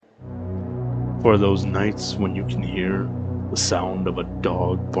For those nights when you can hear the sound of a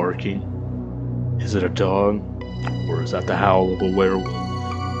dog barking. Is it a dog, or is that the howl of a werewolf?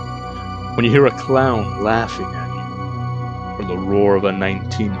 When you hear a clown laughing at you, or the roar of a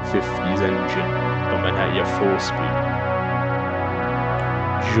 1950s engine coming at you full speed,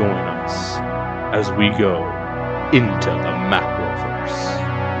 join us as we go into the Macroverse.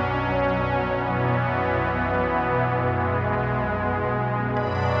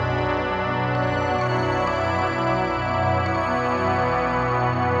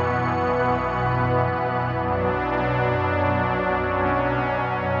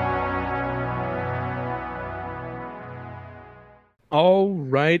 All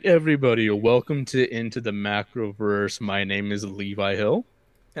right, everybody, welcome to Into the Macroverse. My name is Levi Hill.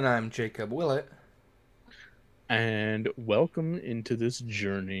 And I'm Jacob Willett. And welcome into this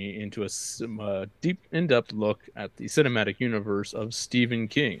journey into a deep, in-depth look at the cinematic universe of Stephen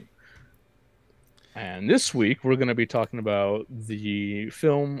King. And this week, we're going to be talking about the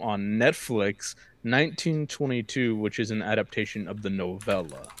film on Netflix, 1922, which is an adaptation of the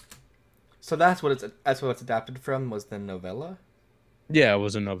novella. So that's what it's adapted from, was the novella. Yeah, it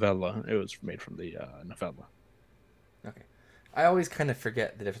was a novella. It was made from the novella. Okay, I always kind of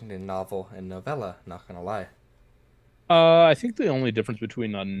forget the difference between novel and novella. Not gonna lie. I think the only difference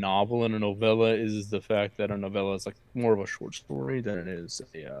between a novel and a novella is the fact that a novella is like more of a short story than it is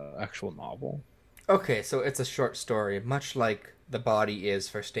a actual novel. Okay, so it's a short story, much like The Body is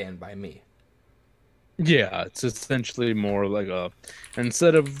for Stand By Me. Yeah, it's essentially more like a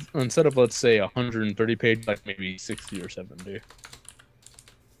instead of let's say 130 page, like maybe 60 or 70.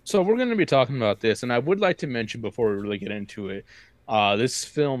 So we're going to be talking about this, and I would like to mention before we really get into it, this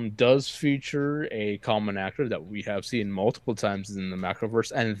film does feature a common actor that we have seen multiple times in the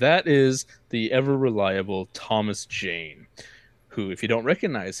Macroverse, and that is the ever reliable Thomas Jane, who, if you don't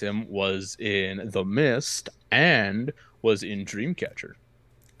recognize him, was in The Mist and was in Dreamcatcher.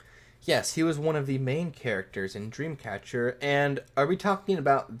 Yes, he was one of the main characters in Dreamcatcher. And are we talking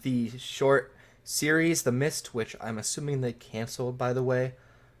about the short series, The Mist, which I'm assuming they canceled, by the way?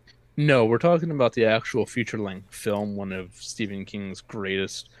 No, we're talking about the actual feature-length film, one of Stephen King's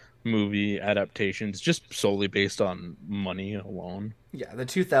greatest movie adaptations, just solely based on money alone. Yeah, the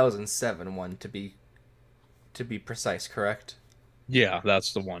 2007 one to be precise, correct? Yeah,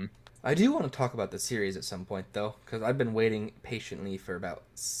 that's the one. I do want to talk about the series at some point, though, because I've been waiting patiently for about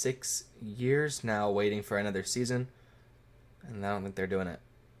 6 years now, waiting for another season, and I don't think they're doing it.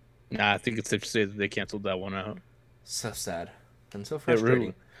 Nah, I think it's safe to say that they canceled that one out. So sad and so It really,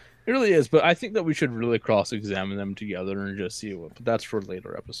 frustrating. it really is. But I think that we should really cross-examine them together and just see what. But that's for a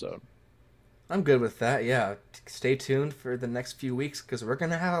later episode. I'm good with that, yeah. Stay tuned for the next few weeks, because we're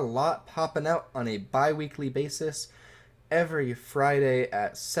going to have a lot popping out on a bi weekly basis every Friday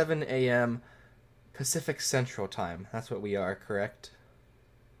at 7 a.m. Pacific Central Time. That's what we are, correct?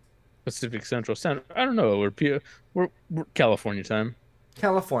 Pacific Central Standard. I don't know. We're California time.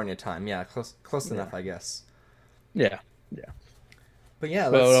 California time, yeah, close Yeah, enough, I guess. yeah, yeah. But yeah,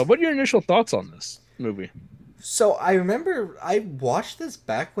 But let's what are your initial thoughts on this movie? So I remember I watched this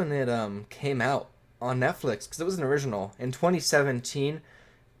back when it came out on Netflix, because it was an original in 2017,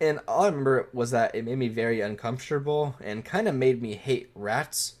 and all I remember was that it made me very uncomfortable and kind of made me hate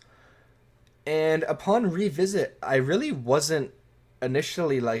rats. And upon revisit, I really wasn't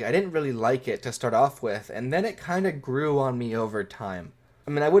initially like I didn't really like it to start off with, and then it kind of grew on me over time.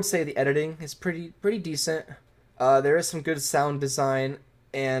 I mean, I would say the editing is pretty decent. There is some good sound design,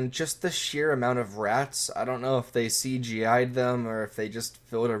 and just the sheer amount of rats. I don't know if they CGI'd them or if they just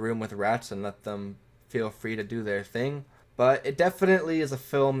filled a room with rats and let them feel free to do their thing. But it definitely is a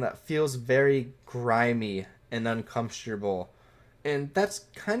film that feels very grimy and uncomfortable. And that's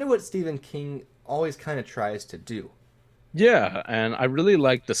kind of what Stephen King always kind of tries to do. Yeah, and I really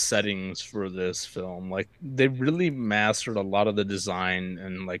like the settings for this film. Like they really mastered a lot of the design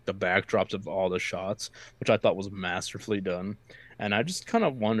and like the backdrops of all the shots, which I thought was masterfully done. And I just kind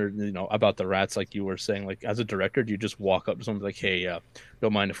of wondered, about the rats, like you were saying, like as a director, do you just walk up to someone like, "Hey,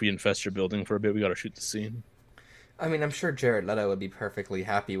 don't mind if we infest your building for a bit? We got to shoot the scene." I mean, I'm sure Jared Leto would be perfectly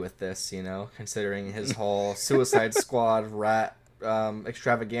happy with this, considering his whole Suicide Squad rat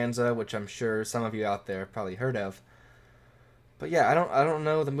extravaganza, which I'm sure some of you out there have probably heard of. But yeah, I don't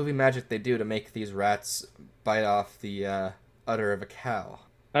know the movie magic they do to make these rats bite off the udder of a cow.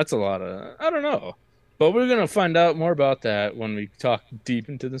 That's a lot of, I don't know. But we're gonna find out more about that when we talk deep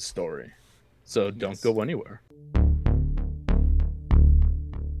into the story. So don't Yes. go anywhere.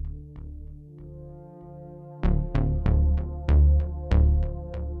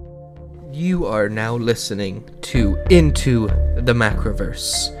 You are now listening to Into the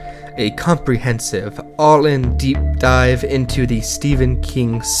Macroverse, a comprehensive, all-in deep dive into the Stephen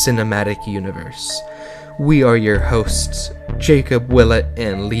King cinematic universe. We are your hosts, Jacob Willett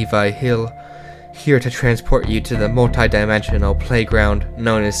and Levi Hill, here to transport you to the multi-dimensional playground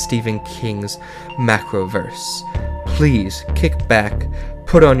known as Stephen King's Macroverse. Please kick back,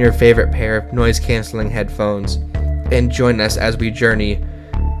 put on your favorite pair of noise-canceling headphones, and join us as we journey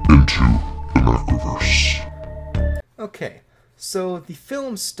into the Macroverse. Okay, so the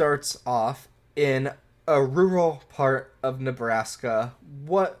film starts off in a rural part of Nebraska.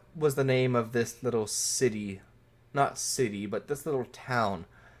 What was the name of this little city? Not city, but this little town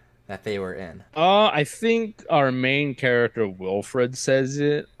that they were in. I think our main character Wilfred says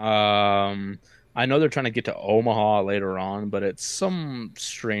it. I know they're trying to get to Omaha later on, but it's some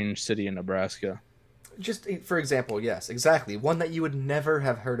strange city in Nebraska. Just for example, yes, exactly. One that you would never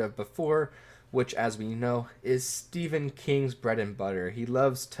have heard of before, which, as we know, is Stephen King's bread and butter. He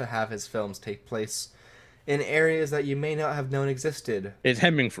loves to have his films take place in areas that you may not have known existed. It's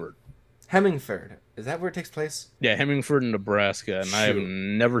Hemingford. Hemingford. Is that where it takes place? Yeah, Hemingford in Nebraska, and I have Shoot.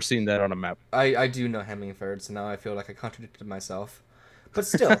 never seen that on a map. I do know Hemingford, so now I feel like I contradicted myself. But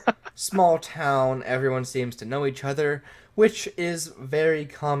still, small town, everyone seems to know each other, which is very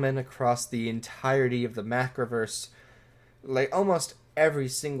common across the entirety of the Macroverse. Like, almost every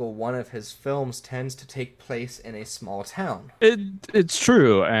single one of his films tends to take place in a small town. It's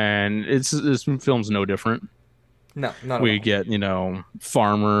true, and this film's no different. No, not at We all. get,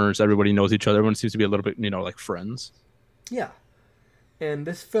 farmers, everybody knows each other. Everyone seems to be a little bit, like friends. Yeah. And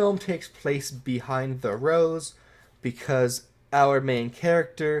this film takes place behind the rows because our main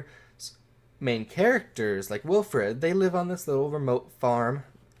characters, like Wilfred, they live on this little remote farm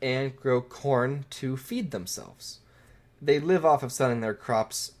and grow corn to feed themselves. They live off of selling their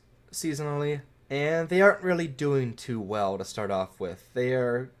crops seasonally, and they aren't really doing too well to start off with. They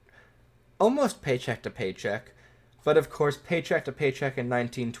are almost paycheck to paycheck, but of course, paycheck to paycheck in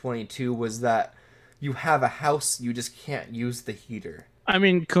 1922 was that you have a house, you just can't use the heater. I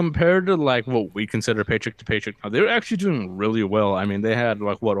mean, compared to like what we consider paycheck to paycheck now, they're actually doing really well. I mean, they had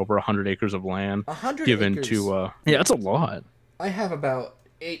like what, over 100 acres of land 100 given acres. to yeah, that's a lot. I have about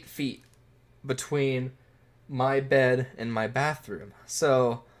 8 feet between my bed and my bathroom,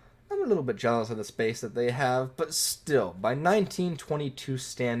 so I'm a little bit jealous of the space that they have, but still, by 1922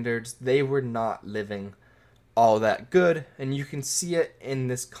 standards, they were not living all that good, and you can see it in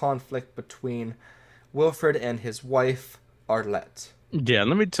this conflict between Wilfred and his wife, Arlette. Yeah,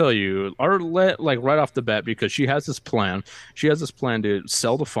 let me tell you, Arlette, like right off the bat, because she has this plan. She has this plan to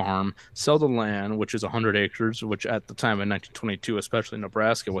sell the farm, sell the land, which is 100 acres, which at the time in 1922, especially in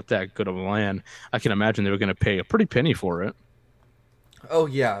Nebraska, with that good of land, I can imagine they were going to pay a pretty penny for it. Oh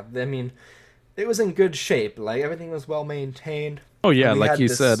yeah, I mean, it was in good shape. Like everything was well maintained, Oh and yeah, we like had you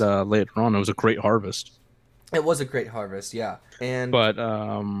said this. later on, it was a great harvest. It was a great harvest, yeah, and But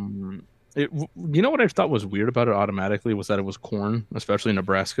you know what I thought was weird about it automatically was that it was corn, especially in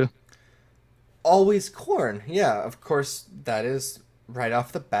Nebraska. always corn. Yeah, of course, that is right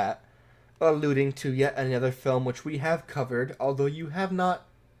off the bat, alluding to yet another film which we have covered. Although you have not,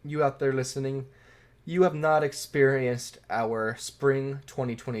 you out there listening, you have not experienced our spring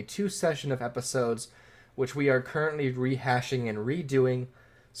 2022 session of episodes, which we are currently rehashing and redoing,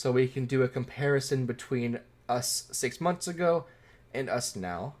 so we can do a comparison between us 6 months ago and us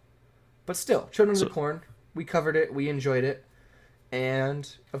now. But still, Children of the So Corn, we covered it, we enjoyed it,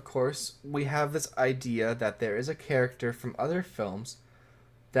 and of course, we have this idea that there is a character from other films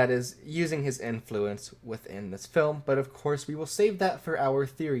that is using his influence within this film, but of course, we will save that for our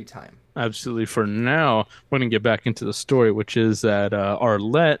theory time. absolutely, for now, we're gonna get back into the story, which is that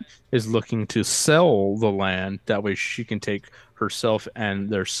Arlette is looking to sell the land. That way, she can take herself and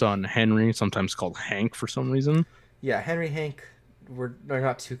their son Henry, sometimes called Hank for some reason. Yeah, Henry Hank, they're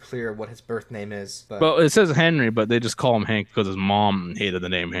not too clear what his birth name is, but Well, it says Henry, but they just call him Hank because his mom hated the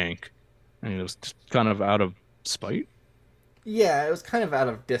name Hank, and it was just kind of out of spite. yeah, it was kind of out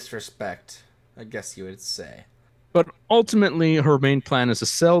of disrespect, I guess you would say. But ultimately, her main plan is to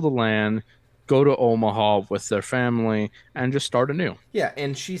sell the land, go to Omaha with their family, and just start anew. Yeah,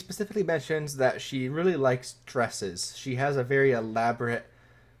 and she specifically mentions that she really likes dresses. She has a very elaborate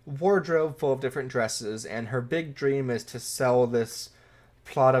wardrobe full of different dresses, and her big dream is to sell this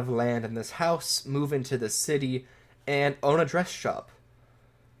plot of land and this house, move into the city, and own a dress shop.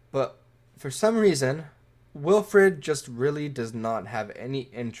 But for some reason, Wilfred just really does not have any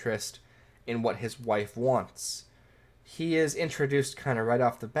interest in what his wife wants. He is introduced kind of right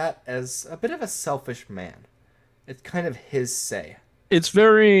off the bat as a bit of a selfish man. It's kind of his say. It's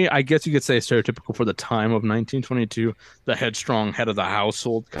very, I guess you could say, stereotypical for the time of 1922. The headstrong head of the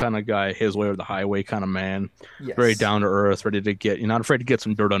household kind of guy, his way or the highway kind of man. Very Yes. down to earth, ready to get, you're not afraid to get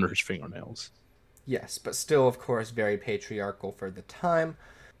some dirt under his fingernails. Yes, but still, of course, very patriarchal for the time.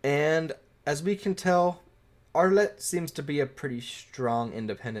 And as we can tell, Arlette seems to be a pretty strong,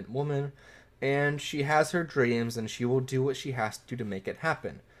 independent woman, and she has her dreams and she will do what she has to make it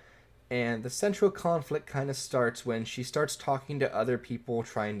happen. And the central conflict kind of starts when she starts talking to other people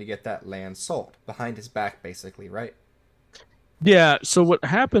trying to get that land sold. Behind his back, basically, right? Yeah, so what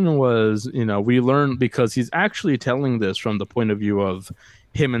happened was, we learned because he's actually telling this from the point of view of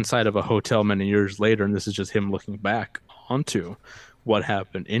him inside of a hotel many years later, and this is just him looking back onto what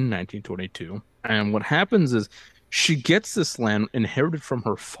happened in 1922. And what happens is she gets this land inherited from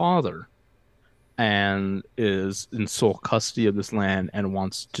her father and is in sole custody of this land and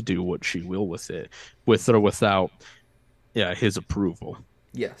wants to do what she will with it, with or without, yeah, his approval.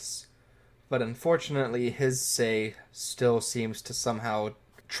 Yes. But unfortunately, his say still seems to somehow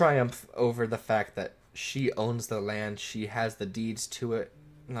triumph over the fact that she owns the land, she has the deeds to it.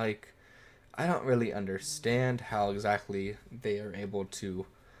 Like, I don't really understand how exactly they are able to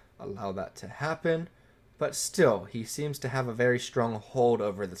allow that to happen, but still, he seems to have a very strong hold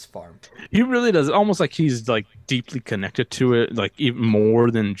over this farm. He really does. Almost like he's like deeply connected to it, like even more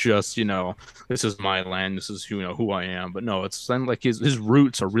than just, this is my land, this is who I am. But no, it's then like his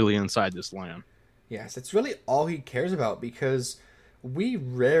roots are really inside this land. Yes, it's really all he cares about because we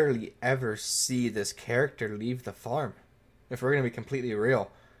rarely ever see this character leave the farm, if we're going to be completely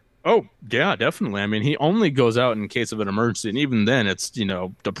real. Oh, yeah, definitely. I mean, he only goes out in case of an emergency, and even then it's,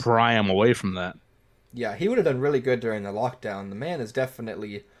 to pry him away from that. Yeah, he would have done really good during the lockdown. The man is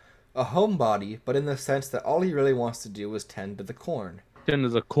definitely a homebody, but in the sense that all he really wants to do is tend to the corn. Tend to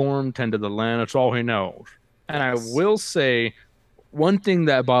the corn, tend to the land, it's all he knows. And I Yes. will say one thing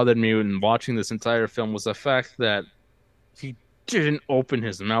that bothered me in watching this entire film was the fact that he didn't open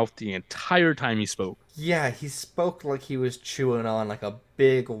his mouth the entire time he spoke. Yeah, he spoke like he was chewing on like a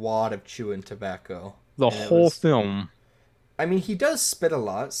big wad of chewing tobacco. The And it whole was. film. I mean, he does spit a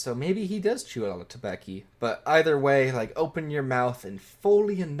lot, so maybe he does chew a lot of tobacco. But either way, like, open your mouth and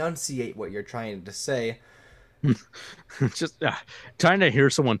fully enunciate what you're trying to say. Just trying to hear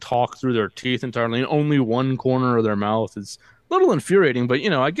someone talk through their teeth entirely, and only one corner of their mouth is a little infuriating, but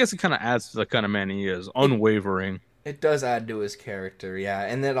I guess it kind of adds to the kind of man he is, It unwavering. It does add to his character, yeah,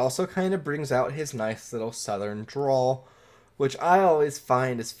 and it also kind of brings out his nice little southern drawl, which I always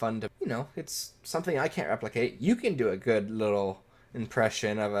find is fun to, it's something I can't replicate. You can do a good little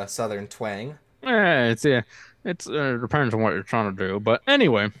impression of a southern twang. Yeah, it's depends on what you're trying to do. But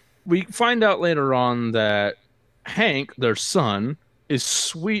anyway, we find out later on that Hank, their son, is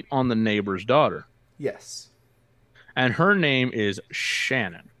sweet on the neighbor's daughter, Yes. and her name is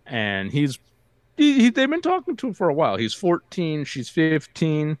Shannon, and they've been talking to him for a while. He's 14, she's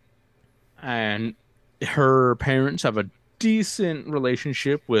 15, and her parents have a decent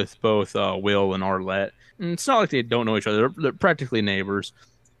relationship with both Will and Arlette. And it's not like they don't know each other; they're practically neighbors.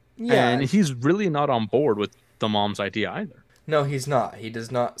 And Yeah, he's really not on board with the mom's idea either. no, he's not. He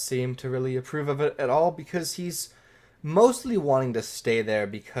does not seem to really approve of it at all because he's mostly wanting to stay there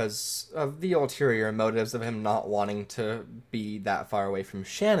because of the ulterior motives of him not wanting to be that far away from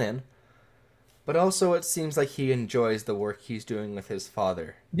Shannon. But also, it seems like he enjoys the work he's doing with his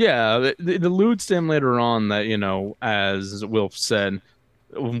father. Yeah, it alludes to him later on that, as Wilf said,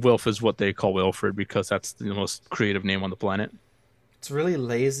 Wilf is what they call Wilfred because that's the most creative name on the planet. It's really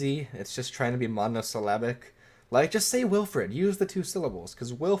lazy. It's just trying to be monosyllabic. Like, just say Wilfred. Use the two syllables,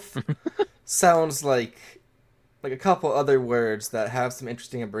 because Wilf sounds like a couple other words that have some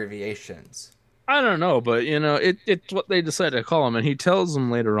interesting abbreviations. I don't know, but it's what they decided to call him, and he tells them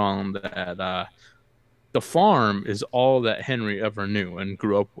later on that the farm is all that Henry ever knew and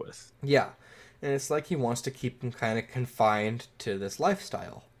grew up with. Yeah, and it's like he wants to keep him kind of confined to this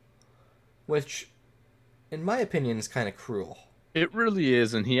lifestyle, which, in my opinion, is kind of cruel. It really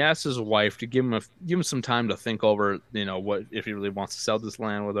is, and he asks his wife to give him some time to think over, what if he really wants to sell this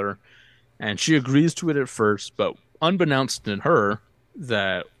land with her, and she agrees to it at first, but unbeknownst to her,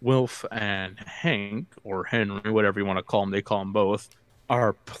 that Wilf and Hank or Henry, whatever you want to call them, they call them both,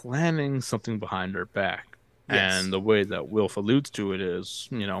 are planning something behind her back. Yes. And the way that Wilf alludes to it is,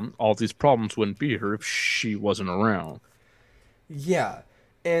 all these problems wouldn't be here if she wasn't around. Yeah.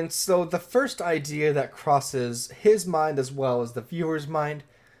 And so the first idea that crosses his mind as well as the viewer's mind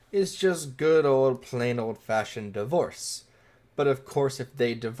is just good old plain old fashioned divorce. But of course, if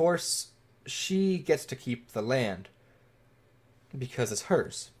they divorce, she gets to keep the land because it's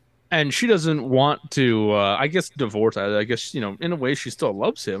hers. And she doesn't want to, I guess, divorce. I guess, in a way, she still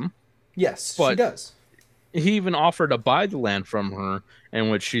loves him, Yes, she but does. he even offered to buy the land from her, in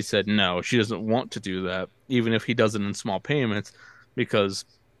which she said no, she doesn't want to do that, even if he does it in small payments, because,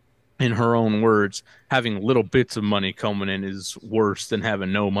 in her own words, having little bits of money coming in is worse than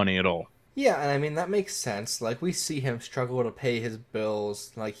having no money at all. Yeah, and I mean that makes sense. Like we see him struggle to pay his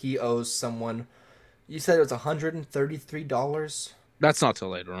bills. Like he owes someone. You said it was $133. That's not till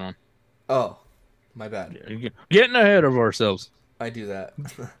later on. Oh, my bad. Yeah, getting ahead of ourselves. I do that.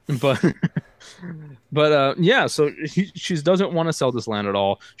 But yeah, so she doesn't want to sell this land at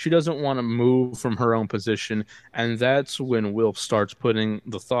all. She doesn't want to move from her own position, and that's when Wilf starts putting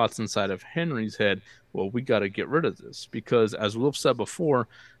the thoughts inside of Henry's head. Well, we got to get rid of this because, as Wilf said before,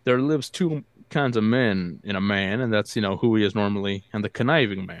 there lives two kinds of men in a man, and that's who he is normally, and the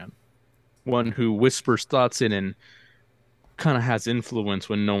conniving man, one who whispers thoughts in and kind of has influence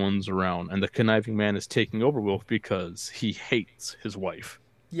when no one's around, and the conniving man is taking over Wilf because he hates his wife.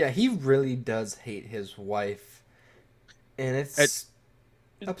 Yeah, he really does hate his wife, and It, it's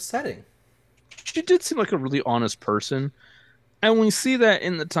upsetting. she did seem like a really honest person. And we see that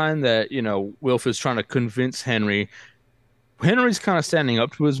in the time that, Wilf is trying to convince Henry. Henry's kind of standing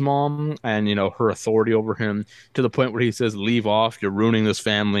up to his mom and, her authority over him to the point where he says, "Leave off, you're ruining this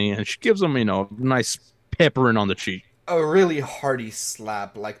family." And she gives him, a nice peppering on the cheek. A really hearty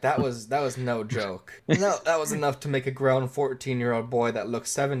slap, like that was no joke. No, that was enough to make a grown 14-year-old boy that looks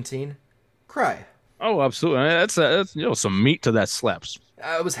 17 cry. Oh, absolutely. That's some meat to that slaps.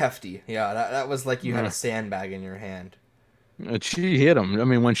 It was hefty. Yeah, that was like you had a sandbag in your hand. She hit him. I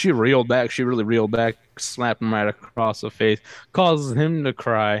mean, when she reeled back, she really reeled back, slapped him right across the face, causes him to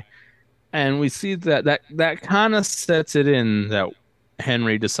cry. And we see that kind of sets it in that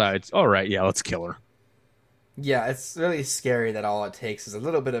Henry decides, all right, yeah, let's kill her. Yeah, it's really scary that all it takes is a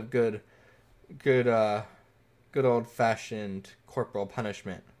little bit of good, good old fashioned corporal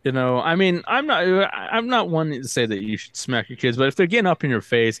punishment. I mean, I'm not one to say that you should smack your kids, but if they're getting up in your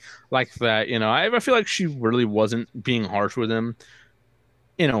face like that, I feel like she really wasn't being harsh with him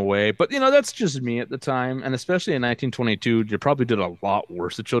in a way. But that's just me at the time, and especially in 1922, you probably did a lot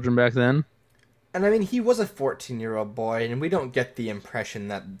worse to children back then. And I mean, he was a 14-year-old boy, and we don't get the impression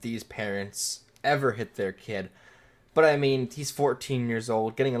that these parents ever hit their kid. But I mean, he's 14 years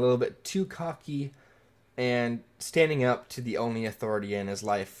old, getting a little bit too cocky and standing up to the only authority in his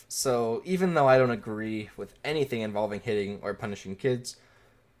life. So even though I don't agree with anything involving hitting or punishing kids,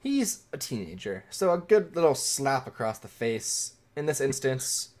 he's a teenager. So a good little slap across the face in this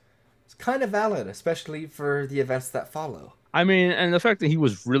instance is kind of valid, especially for the events that follow. I mean, and the fact that he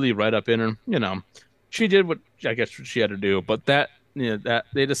was really right up in her, she did what I guess what she had to do. But that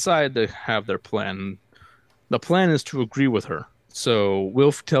they decide to have their plan. The plan is to agree with her. So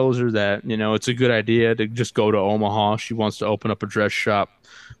Wilf tells her that, it's a good idea to just go to Omaha. She wants to open up a dress shop.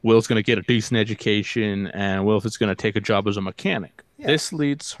 Will's going to get a decent education, and Wilf is going to take a job as a mechanic. Yeah. This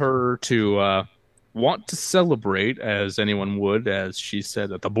leads her to want to celebrate, as anyone would, as she said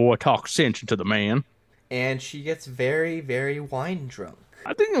that the boy talks sense into the man. And she gets very, very wine drunk.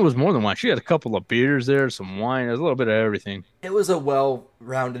 I think it was more than one. She had a couple of beers there, some wine, there's a little bit of everything. It was a well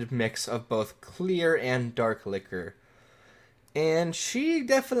rounded mix of both clear and dark liquor. And she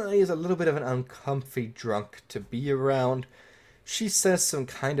definitely is a little bit of an uncomfy drunk to be around. She says some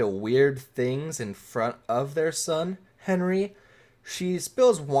kind of weird things in front of their son, Henry. She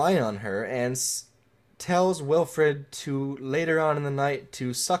spills wine on her and tells Wilfred to later on in the night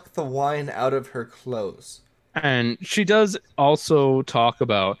to suck the wine out of her clothes. And she does also talk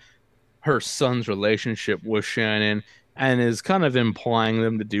about her son's relationship with Shannon and is kind of implying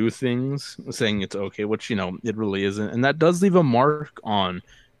them to do things, saying it's okay, which, it really isn't. And that does leave a mark on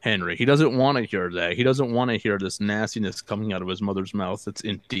Henry. He doesn't want to hear that. He doesn't want to hear this nastiness coming out of his mother's mouth. It's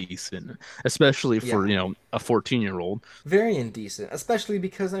indecent, especially for, Yeah, a 14-year-old. very indecent, especially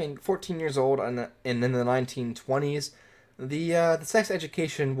because I mean, 14 years old and in the 1920s, the sex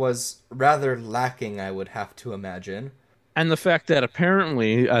education was rather lacking. I would have to imagine. And the fact that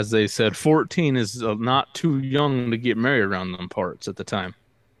apparently, as they said, 14 is not too young to get married around them parts at the time.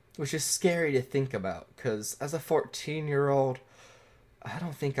 Which is scary to think about because as a 14-year-old, I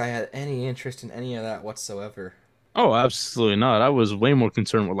don't think I had any interest in any of that whatsoever. Oh, absolutely not. I was way more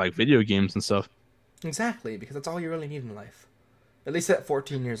concerned with like video games and stuff. Exactly, because that's all you really need in life. At least at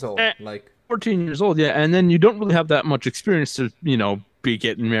 14 years old. Eh, Like, 14 years old, yeah, and then you don't really have that much experience to, be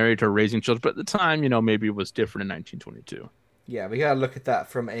getting married or raising children. But at the time, maybe it was different in 1922. yeah, we gotta look at that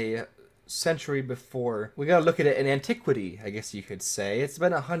from a century before. We gotta look at it in antiquity, I guess you could say. It's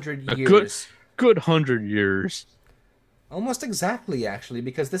been 100 A good, years. good 100 years. Almost exactly, actually,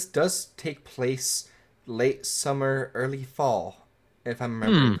 because this does take place late summer, early fall, if I'm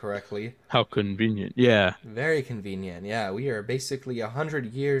remembering Hmm, correctly. how convenient. Yeah. Very convenient. Yeah, we are basically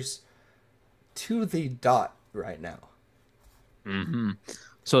 100 years to the dot right now. Hmm.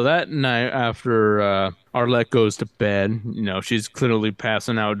 So that night after Arlette goes to bed, she's clearly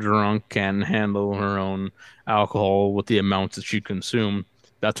passing out drunk, can't handle her own alcohol with the amounts that she consumed.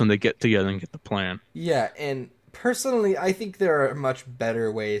 That's when they get together and get the plan. Yeah, and personally, I think there are much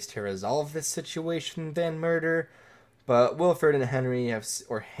better ways to resolve this situation than murder. But Wilfred and Henry have,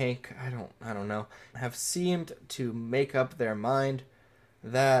 or Hank, I don't know, have seemed to make up their mind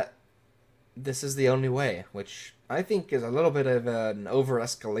that this is the only way, which I think is a little bit of an over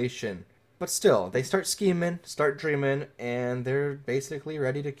escalation. But still, they start scheming, start dreaming, and they're basically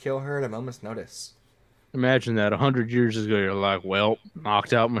ready to kill her at a moment's notice. Imagine that 100 years ago, you're like, well,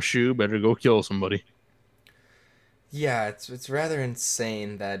 knocked out my shoe, better go kill somebody. Yeah, it's rather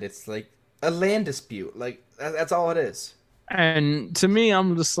insane that it's like a land dispute. Like that's all it is. And to me,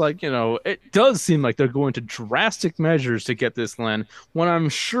 I'm just like, it does seem like they're going to drastic measures to get this land when I'm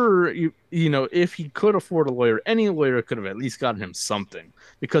sure if he could afford a lawyer, any lawyer could have at least gotten him something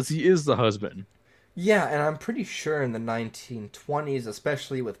because he is the husband. Yeah, and I'm pretty sure in the 1920s,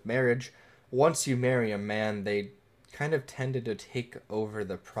 especially with marriage, once you marry a man, they kind of tended to take over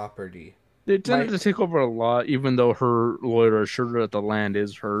the property. They tended My to take over a lot, even though her lawyer assured her that the land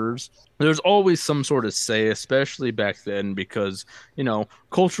is hers. There's always some sort of say, especially back then, because,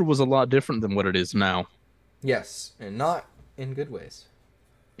 culture was a lot different than what it is now. yes, and not in good ways.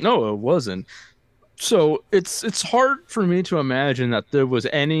 No, it wasn't. So it's hard for me to imagine that there was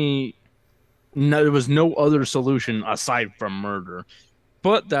no other solution aside from murder.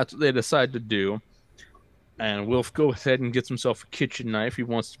 But that's what they decide to do. And Wilf goes ahead and gets himself a kitchen knife. He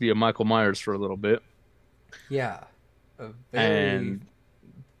wants to be a Michael Myers for a little bit. Yeah, a very And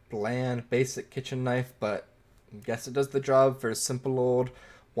bland, basic kitchen knife, but I guess it does the job for simple old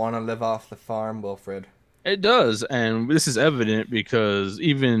wanna live off the farm Wilfred. it does. And this is evident because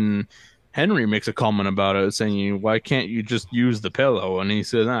even Henry makes a comment about it, saying, why can't you just use the pillow? And he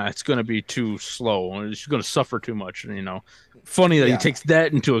says, it's going to be too slow. And she's going to suffer too much. And, funny that he Yeah, takes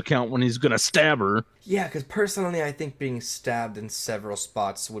that into account when he's going to stab her. yeah, because personally, I think being stabbed in several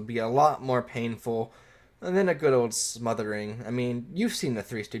spots would be a lot more painful than a good old smothering. I mean, you've seen the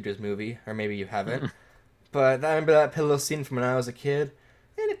Three Stooges movie, or maybe you haven't, but I remember that pillow scene from when I was a kid,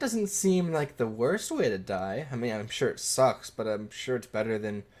 and it doesn't seem like the worst way to die. I mean, I'm sure it sucks, but I'm sure it's better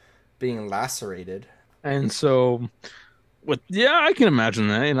than being lacerated. And so yeah, I can imagine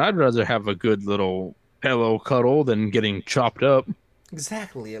that. And I'd rather have a good little pillow cuddle than getting chopped up.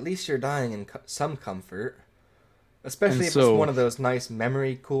 Exactly, at least you're dying in some comfort. And Especially if it's so one of those nice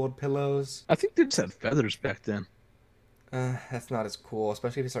memory cooled pillows. I think they just had feathers back then. That's not as cool,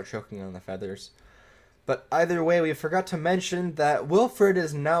 especially if you start choking on the feathers. But either way, we forgot to mention that Wilfred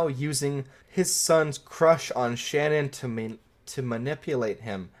is now using his son's crush on Shannon to manipulate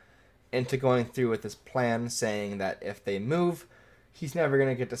him into going through with his plan, saying that if they move, he's never going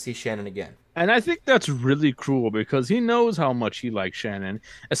to get to see Shannon again. And I think that's really cruel because he knows how much he likes Shannon,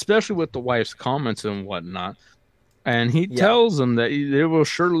 especially with the wife's comments and whatnot. And he Yeah, tells him that they will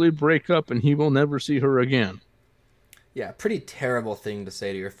surely break up and he will never see her again. yeah, pretty terrible thing to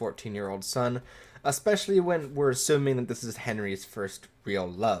say to your 14-year-old son, especially when we're assuming that this is Henry's first real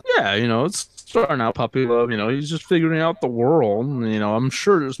love. Yeah, it's starting out puppy love. He's just figuring out the world. I'm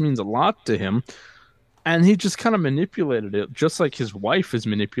sure this means a lot to him. And he just kind of manipulated it, just like his wife is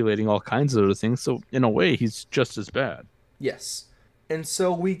manipulating all kinds of other things. So, in a way, he's just as bad. Yes. And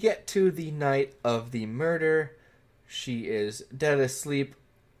so we get to the night of the murder. She is dead asleep,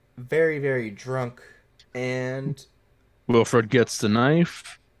 very, very drunk, and Wilfred gets the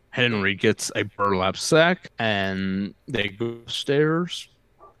knife. Henry gets a burlap sack, and they go upstairs,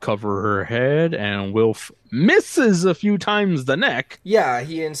 cover her head, and Wilf misses a few times the neck. yeah,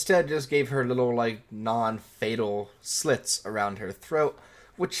 he instead just gave her little, like, non fatal slits around her throat,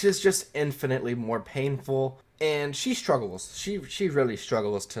 which is just infinitely more painful. And she struggles. She really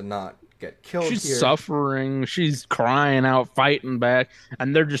struggles to not get killed She's here. suffering. She's crying out, fighting back,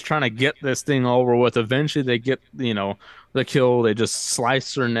 and they're just trying to get this thing over with. Eventually, they get, the kill. They just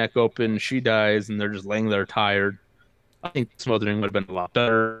slice her neck open. She dies, and they're just laying there tired. I think smothering would have been a lot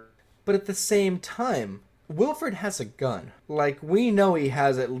better. But at the same time, Wilfred has a gun. Like, we know he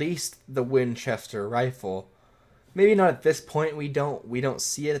has at least the Winchester rifle. Maybe not at this point, we don't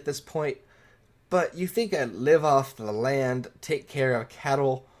see it at this point. But you think a live off the land, take care of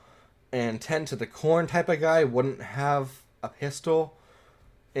cattle, and tend to the corn type of guy wouldn't have a pistol?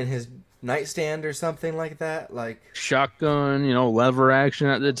 in his nightstand or something like that. Like, Shotgun, lever action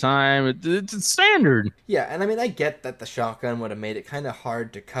at the time. It's standard. yeah, and I mean, I get that the shotgun would have made it kind of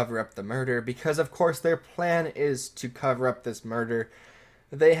hard to cover up the murder because, of course, their plan is to cover up this murder.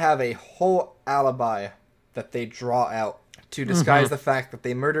 They have a whole alibi that they draw out to Hmm. disguise the fact that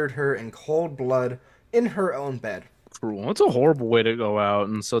they murdered her in cold blood in her own bed. Cruel. It's a horrible way to go out,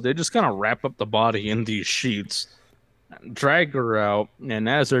 and so they just kind of wrap up the body in these sheets, drag her out, and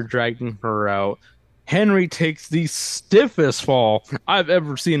as they're dragging her out, Henry takes the stiffest fall I've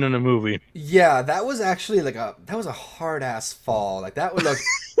ever seen in a movie. Yeah, that was actually that was a hard ass fall. Like that would look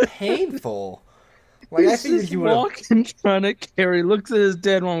painful. Like I He's figured just he would have walking, trying to carry, looks at his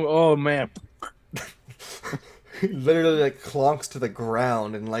dead one. Oh man. literally like clonks to the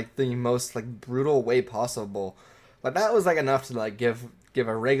ground in like the most like brutal way possible. Like that was like enough to like give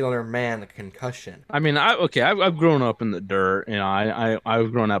a regular man a concussion. I mean, I've grown up in the dirt.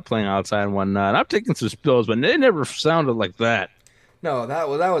 I've grown up playing outside and whatnot. I've taken some spills, but they never sounded like that. No, that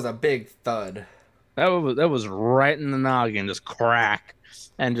was a big thud. That was right in the noggin, just crack,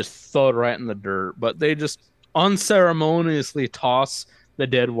 and just thud right in the dirt. But they just unceremoniously toss the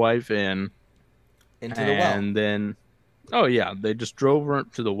dead wife in, Into the well. and then, oh yeah, they just drove her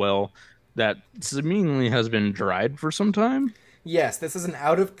to the well that seemingly has been dried for some time. Yes, this is an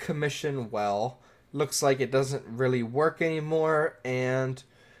out of commission well. Looks like it doesn't really work anymore, and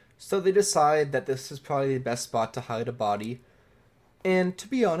so they decide that this is probably the best spot to hide a body. And to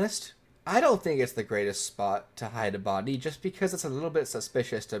be honest, I don't think it's the greatest spot to hide a body just because it's a little bit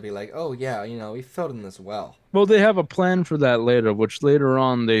suspicious to be like, oh yeah, we filled in this well. Well, they have a plan for that later, which later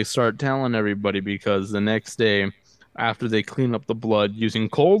on they start telling everybody because the next day, after they clean up the blood using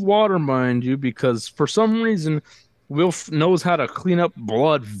cold water, mind you, because for some reason Wilf knows how to clean up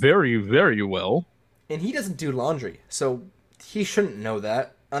blood very, very well. And he doesn't do laundry, so he shouldn't know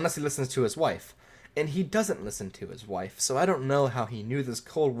that unless he listens to his wife. And he doesn't listen to his wife, so I don't know how he knew this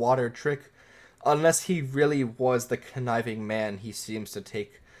cold water trick unless he really was the conniving man he seems to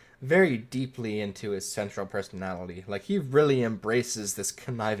take very deeply into his central personality. Like, he really embraces this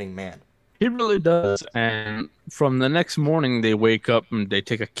conniving man. He really does. And from the next morning, they wake up and they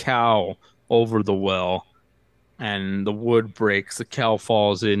take a cow over the well, and the wood breaks. The cow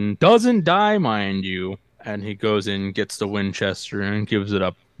falls in, doesn't die, mind you. And he goes in, gets the Winchester, and gives it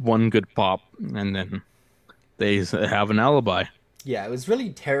up one good pop, and then they have an alibi. Yeah, it was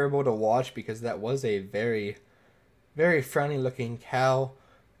really terrible to watch because that was a very, very friendly looking cow.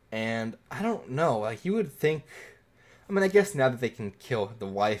 And I don't know, like, you would think. I mean, I guess now that they can kill the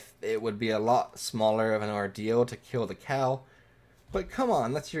wife, it would be a lot smaller of an ordeal to kill the cow. But come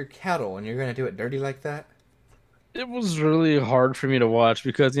on, that's your cattle, and you're gonna do it dirty like that? It was really hard for me to watch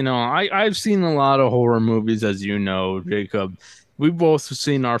because, I've seen a lot of horror movies, as you know, Jacob. We've both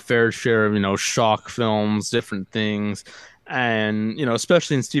seen our fair share of, shock films, different things. And,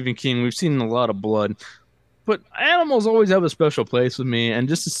 especially in Stephen King, we've seen a lot of blood. But animals always have a special place with me. And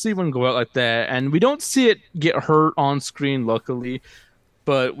just to see one go out like that, and we don't see it get hurt on screen, luckily,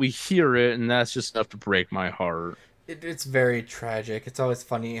 but we hear it, and that's just enough to break my heart. It's very tragic. It's always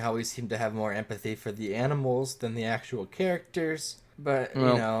funny how we seem to have more empathy for the animals than the actual characters. But,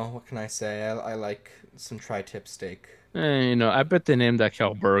 Well, what can I say? I like some tri tip steak. I bet they named that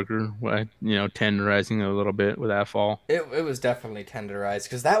cow Burger, tenderizing it a little bit with that fall. It was definitely tenderized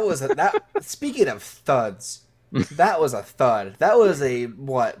because that was that. Speaking of thuds, that was a thud. That was a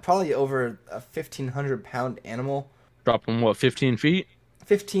what? Probably over a 1,500 pound animal, Drop him, what, 15 feet?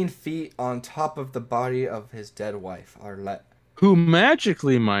 15 feet on top of the body of his dead wife, Arlette. Who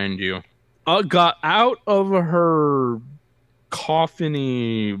magically, mind you, got out of her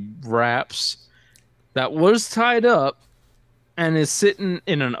coffiny wraps that was tied up and is sitting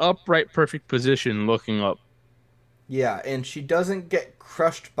in an upright, perfect position looking up. Yeah, and she doesn't get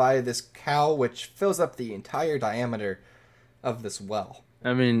crushed by this cow, which fills up the entire diameter of this well.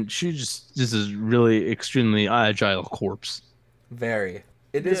 I mean, she just is really extremely agile corpse. Very.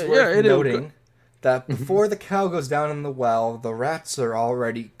 It is Yeah, yeah, worth it is. noting that before the cow goes down in the well, the rats are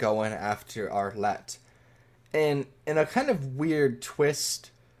already going after Arlette. And in a kind of weird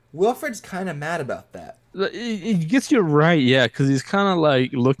twist, Wilfred's kind of mad about that. It gets you right, yeah, because he's kind of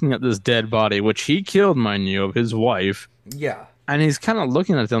like looking at this dead body, which he killed, mind you, of his wife. Yeah. And he's kind of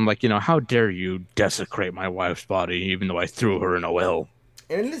looking at them like, how dare you desecrate my wife's body, even though I threw her in a well.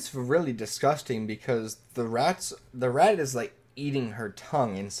 And it's really disgusting because the rat is like eating her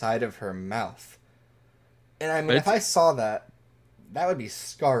tongue inside of her mouth. And I mean, if It's, I saw that, that would be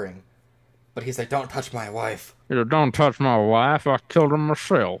scarring. But he's like, don't touch my wife. don't touch my wife. I killed her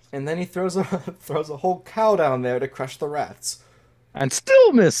myself. And then he throws a throws a whole cow down there to crush the rats. and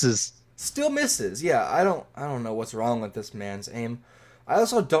still misses. Still misses. Yeah, I don't know what's wrong with this man's aim. I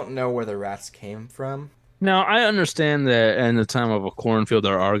also don't know where the rats came from. Now, I understand that in the time of a cornfield,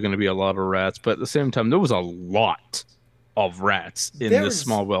 there are going to be a lot of rats, but at the same time, there was a lot of rats in this There's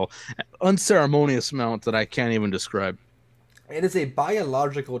small well. Unceremonious amount that I can't even describe. it is a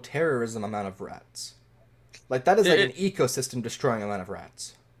biological terrorism amount of rats. Like that is like an It, ecosystem destroying amount of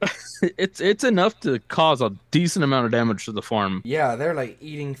rats. it's enough to cause a decent amount of damage to the farm. Yeah, they're like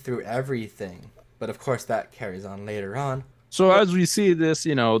eating through everything. But of course that carries on later on. So But as we see this,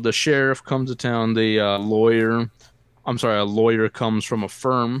 the sheriff comes to town, I'm sorry, a lawyer comes from a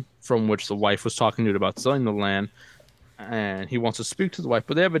firm from which the wife was talking to about selling the land, and he wants to speak to the wife,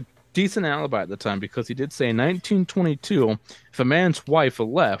 but they have a decent alibi at the time because he did say in 1922, if a man's wife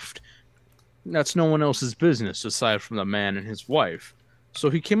left, that's no one else's business aside from the man and his wife. So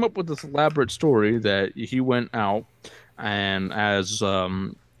he came up with this elaborate story that he went out, and as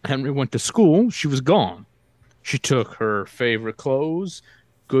Henry went to school, she was gone. She took her favorite clothes,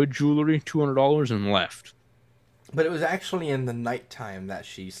 good jewelry, $200, and left. it was actually in the nighttime that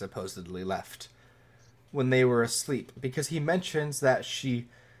she supposedly left when they were asleep because he mentions that she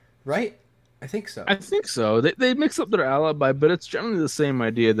right? I think so. I think so. They mix up their alibi, but it's generally the same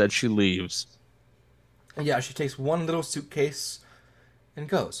idea that she leaves. Yeah, she takes one little suitcase and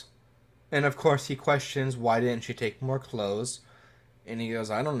goes. And of course, he questions why didn't she take more clothes? And he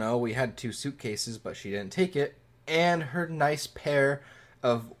goes, I don't know. We had two suitcases, but she didn't take it. And her nice pair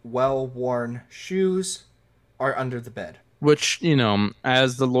of well worn shoes are under the bed. Which,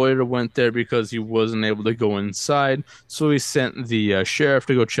 as the lawyer went there because he wasn't able to go inside, so he sent the sheriff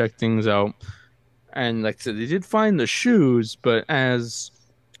to go check things out. And like I said, they did find the shoes, but as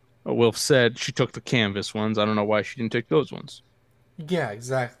Wilf said, she took the canvas ones. I don't know why she didn't take those ones. Yeah,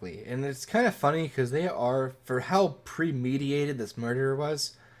 exactly. And it's kind of funny because they are, for how premeditated this murder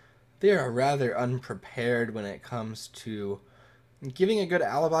was, they are rather unprepared when it comes to giving a good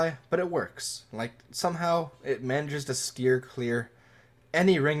alibi, but it works. Like, somehow it manages to steer clear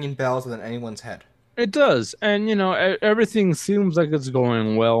any ringing bells within anyone's head. It does. And, everything seems like it's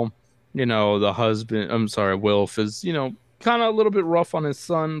going well. The husband, I'm sorry, Wilf is, kind of a little bit rough on his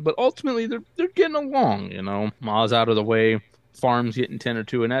son, but ultimately they're getting along. Ma's out of the way, farm's getting tended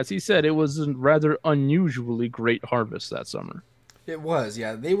to, and as he said, it was a rather unusually great harvest that summer. It was,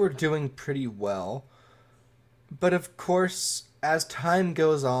 yeah, they were doing pretty well. But of course, as time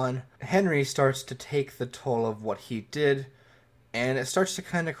goes on, Henry starts to take the toll of what he did, and it starts to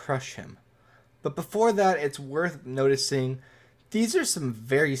kind of crush him. But before that, it's worth noticing these are some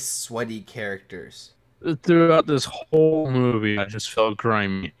very sweaty characters. Throughout this whole movie, I just felt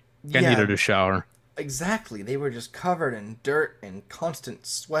grimy. I Yeah, needed a shower. exactly. They were just covered in dirt and constant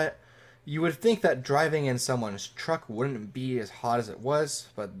sweat. You would think that driving in someone's truck wouldn't be as hot as it was,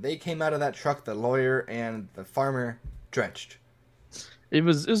 but they came out of that truck, the lawyer and the farmer, drenched.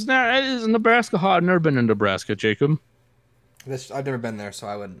 Is Nebraska hot? I've never been in Nebraska, Jacob. This I've never been there, so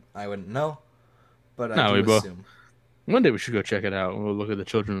I wouldn't know, but I No, we do both. assume. One day we should go check it out. We'll look at the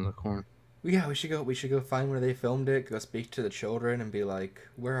children in the corn. Yeah, we should go find where they filmed it. Go speak to the children and be like,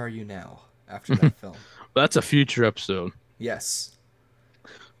 "Where are you now?" After that film. That's a future episode. Yes.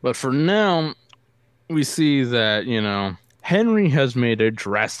 But for now, we see that, Henry has made a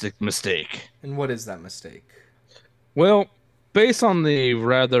drastic mistake. And what is that mistake? Well, based on the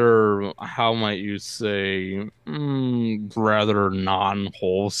rather, how might you say, rather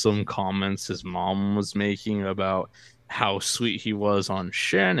non-wholesome comments his mom was making about how sweet he was on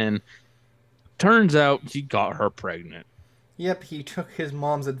Shannon, turns out he got her pregnant. Yep, he took his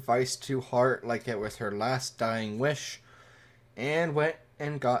mom's advice to heart like it was her last dying wish, and went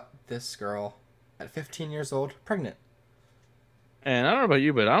and got this girl at 15 years old pregnant. And I don't know about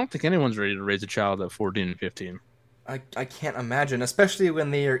you, but I don't think anyone's ready to raise a child at 14 and 15. I can't imagine, especially when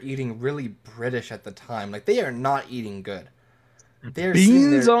they are eating really British at the time. Like they are not eating good. They are sitting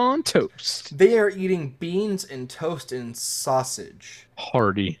Beans there. on toast. They are eating beans and toast and sausage.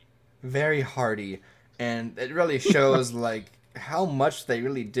 Hearty. Very hearty, and it really shows like how much they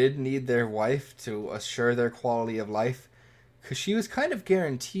really did need their wife to assure their quality of life, because she was kind of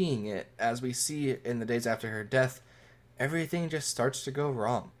guaranteeing it. As we see in the days after her death, everything just starts to go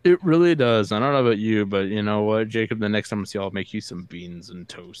wrong. It really does. I don't know about you, but you know what, Jacob? The next time I see you, I'll make you some beans and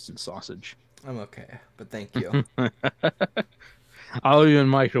toast and sausage. I'm okay, but thank you. I'll even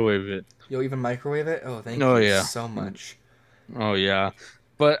microwave it. You'll even microwave it? Oh, thank Oh you yeah. so much. Oh yeah.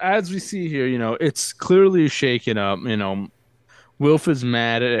 But as we see here, it's clearly shaken up. Wilf is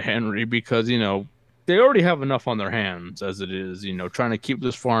mad at Henry because, they already have enough on their hands as it is, trying to keep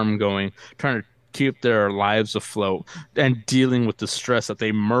this farm going, trying to keep their lives afloat and dealing with the stress that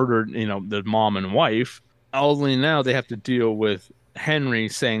they murdered, the mom and wife. Only now they have to deal with Henry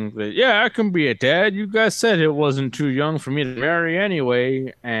saying that, yeah, I can be a dad. You guys said it wasn't too young for me to marry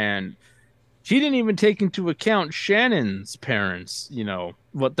anyway. And she didn't even take into account Shannon's parents,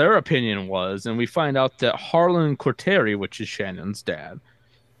 what their opinion was. And we find out that Harlan Corteri, which is Shannon's dad,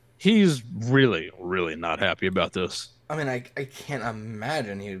 he's really, really not happy about this. I mean, I can't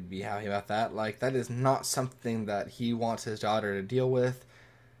imagine he would be happy about that. Like, that is not something that he wants his daughter to deal with.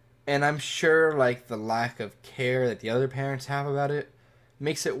 And I'm sure, like, the lack of care that the other parents have about it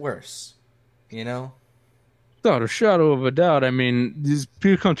makes it worse, you know? Without a shadow of a doubt, I mean, these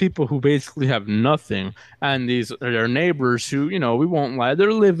become people who basically have nothing, and these are their neighbors who, we won't lie,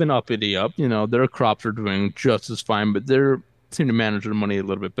 they're living uppity up. Their crops are doing just as fine, but they're seem to manage their money a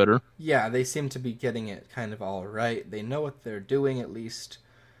little bit better. Yeah, they seem to be getting it kind of all right. They know what they're doing at least,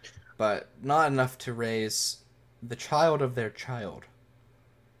 but not enough to raise the child of their child.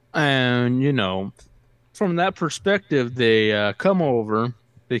 And, from that perspective, they come over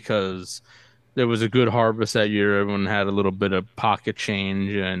because there was a good harvest that year. Everyone had a little bit of pocket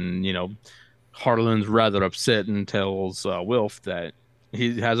change, and Harlan's rather upset and tells Wilf that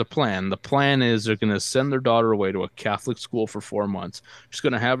he has a plan. The plan is they're going to send their daughter away to a Catholic school for 4 months. She's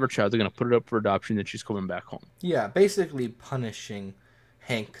going to have her child. They're going to put it up for adoption, and she's coming back home. Yeah, basically punishing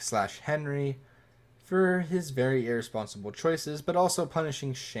Hank slash Henry for his very irresponsible choices, but also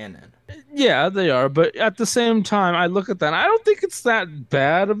punishing Shannon. Yeah, they are, but at the same time, I look at that. And I don't think it's that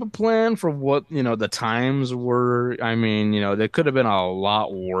bad of a plan for what, the times were. I mean, there could have been a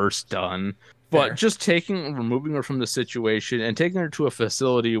lot worse done. But Fair. just removing her from the situation and taking her to a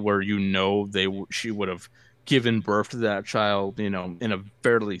facility where she would have given birth to that child, in a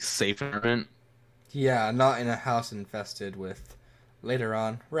fairly safe environment. Yeah, not in a house infested with, later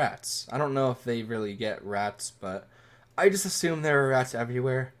on, rats. I don't know if they really get rats, but I just assume there are rats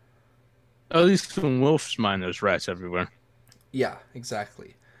everywhere. At least in Wolf's mind, there's rats everywhere. Yeah,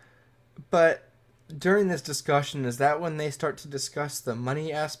 exactly. But during this discussion, is that when they start to discuss the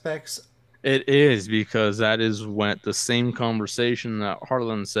money aspects? It is because that is when the same conversation that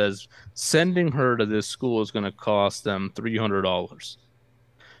Harlan says sending her to this school is going to cost them $300.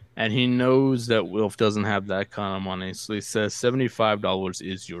 And he knows that Wilf doesn't have that kind of money. So he says $75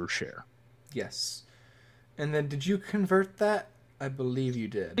 is your share. Yes. And then did you convert that? I believe you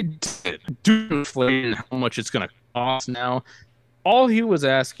did. I did. Do explain how much it's going to cost now. All he was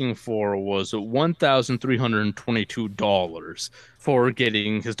asking for was $1,322 for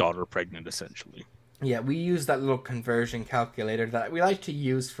getting his daughter pregnant, essentially. Yeah, we use that little conversion calculator that we like to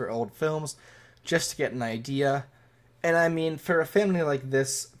use for old films just to get an idea. And I mean, for a family like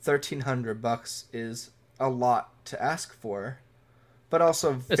this, 1,300 bucks is a lot to ask for, but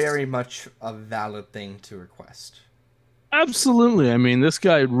also It's very much a valid thing to request. absolutely. I mean, this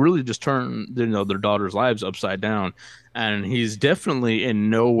guy really just turned, their daughter's lives upside down. And he's definitely in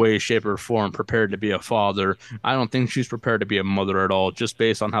no way, shape, or form prepared to be a father. I don't think she's prepared to be a mother at all, just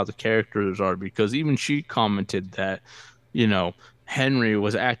based on how the characters are, because even she commented that, you know, Henry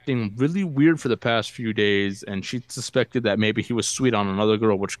was acting really weird for the past few days, and she suspected that maybe he was sweet on another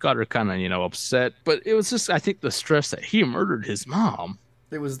girl, which got her kind of, upset. But it was just, I think, the stress that he murdered his mom.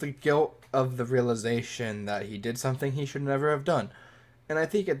 It was the guilt of the realization that he did something he should never have done. And I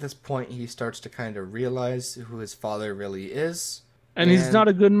think at this point he starts to kind of realize who his father really is. And he's And not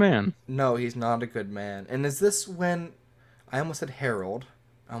a good man. no, he's not a good man. And is this when I almost said Harold?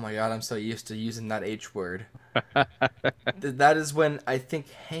 Oh my god, I'm so used to using that H word. That is when I think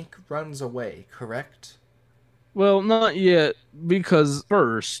Hank runs away, correct? Well, not yet, because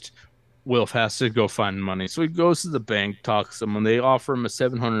first, Wilf has to go find money. So he goes to the bank, talks to them, and they offer him a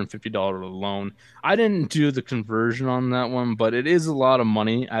 $750 loan. I didn't do the conversion on that one, but it is a lot of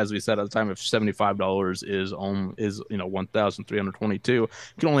money, as we said at the time. If $75 is 1,322, you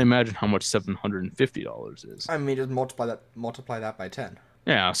can only imagine how much $750 is. I mean, just multiply that by 10.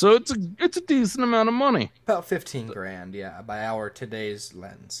 Yeah, so it's a decent amount of money. About 15 grand, yeah, by our today's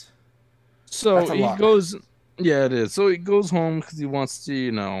lens. So That's a he lot. goes, yeah, it is. So he goes home because he wants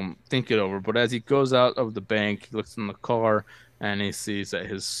to, think it over. But as he goes out of the bank, he looks in the car and he sees that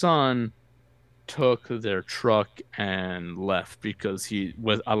his son took their truck and left because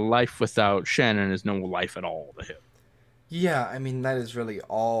with a life without Shannon is no life at all to him. Yeah, I mean that is really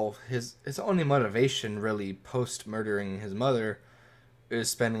all his only motivation really post murdering his mother is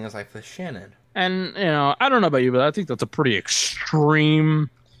spending his life with Shannon. And, I don't know about you, but I think that's a pretty extreme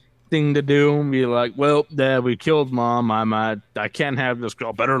thing to do. Be like, well, Dad, we killed Mom. I can't have this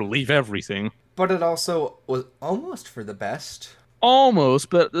girl. Better leave everything. But it also was almost for the best. almost,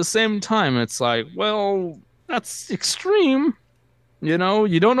 but at the same time, it's like, well, that's extreme. You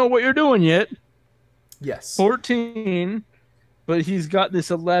don't know what you're doing yet. Yes. 14, but he's got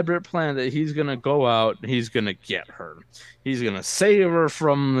this elaborate plan that he's gonna go out, he's gonna get her. He's gonna save her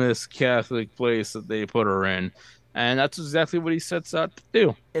from this Catholic place that they put her in. And that's exactly what he sets out to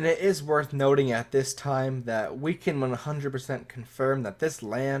do. And it is worth noting at this time that we can 100% confirm that this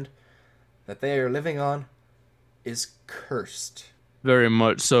land that they are living on is cursed. Very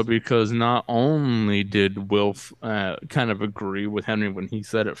much so, because not only did Wilf kind of agree with Henry when he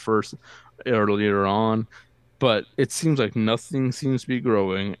said it first earlier on, but it seems like nothing seems to be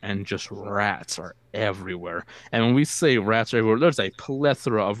growing and just rats are everywhere. And when we say rats are everywhere, there's a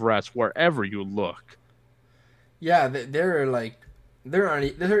plethora of rats wherever you look. Yeah, there are like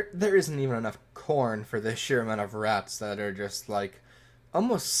there isn't even enough corn for the sheer amount of rats that are just like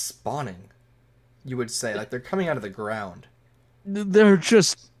almost spawning. You would say like they're coming out of the ground. They're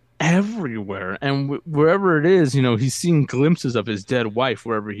just everywhere. And wherever it is, he's seeing glimpses of his dead wife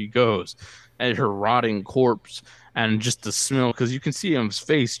wherever he goes, and her rotting corpse, and just the smell, because you can see his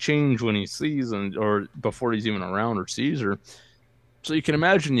face change when he sees and or before he's even around or sees her. So you can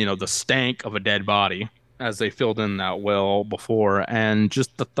imagine, the stank of a dead body as they filled in that well before, and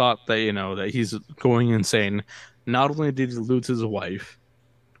just the thought that, that he's going insane. Not only did he lose his wife,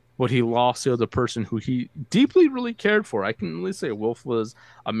 but he lost the other person who he deeply really cared for. I can really say Wolf was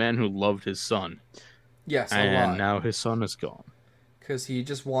a man who loved his son, Yes, a and lot. now his son is gone. Because he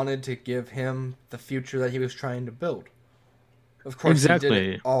just wanted to give him the future that he was trying to build. Of course, he did it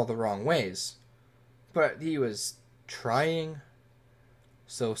Exactly. all the wrong ways, but he was trying.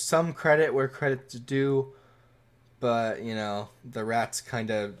 So some credit where credit's due, but the rats kind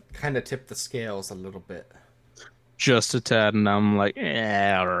of tipped the scales a little bit. Just a tad, and I'm like,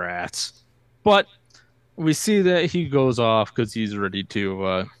 yeah, rats. But we see that he goes off because he's ready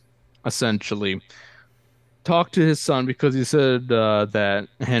to essentially talk to his son, because he said that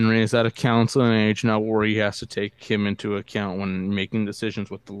Henry is at a counseling age now where he has to take him into account when making decisions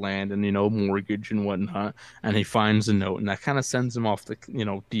with the land and, mortgage and whatnot. And he finds a note, and that kind of sends him off the,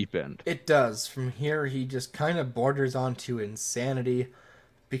 deep end. It does. From here, he just kind of borders onto insanity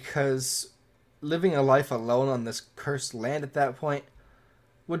because living a life alone on this cursed land at that point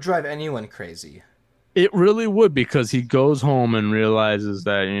would drive anyone crazy. It really would, because he goes home and realizes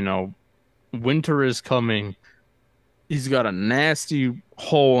that, winter is coming. He's got a nasty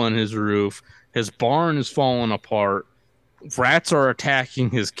hole in his roof. His barn is falling apart. Rats are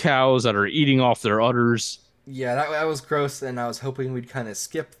attacking his cows that are eating off their udders. Yeah, that was gross, and I was hoping we'd kind of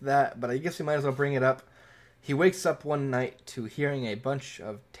skip that, but I guess we might as well bring it up. He wakes up one night to hearing a bunch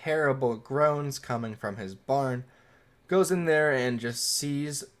of terrible groans coming from his barn, goes in there and just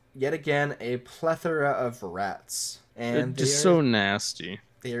sees yet again a plethora of rats, and Just so nasty.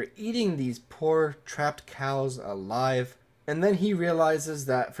 they are eating these poor trapped cows alive. And then he realizes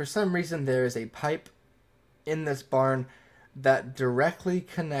that for some reason there is a pipe in this barn that directly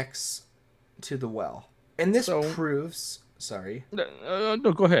connects to the well. And this So, proves, sorry, no,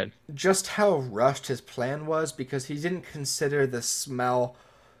 go ahead. just how rushed his plan was because he didn't consider the smell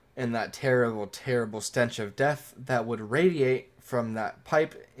and that terrible, terrible stench of death that would radiate from that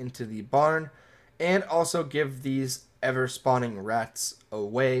pipe into the barn and also give these ever spawning rats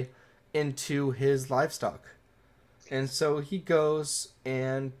away into his livestock. And so he goes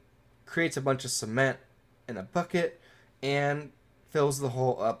and creates a bunch of cement in a bucket and fills the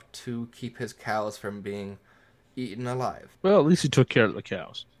hole up to keep his cows from being eaten alive. Well, at least he took care of the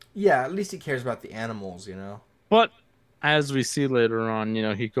cows. Yeah, at least he cares about the animals. But as we see later on,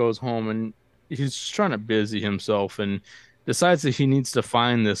 he goes home and he's just trying to busy himself and decides that he needs to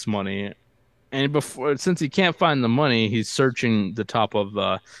find this money. And before, since he can't find the money, he's searching the top of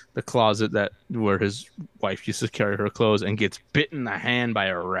the closet that where his wife used to carry her clothes, and gets bit in the hand by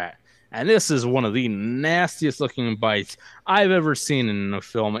a rat. And this is one of the nastiest looking bites I've ever seen in a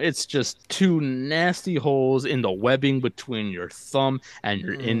film. It's just two nasty holes in the webbing between your thumb and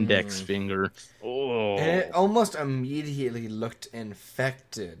your index Mm. finger. And it Oh, almost immediately looked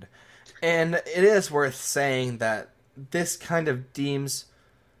infected. And it is worth saying that this kind of deems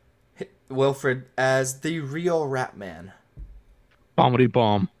Wilfred as the real Rat Man. bombity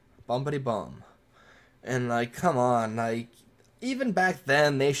bomb. Bumpity bum. And like, come on, like, even back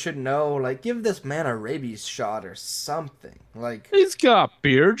then they should know, like, give this man a rabies shot or something. Like, He's got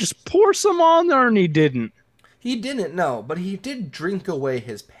beer. Just pour some on there, and he didn't. he didn't know, but he did drink away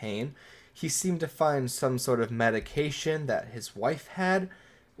his pain. He seemed to find some sort of medication that his wife had.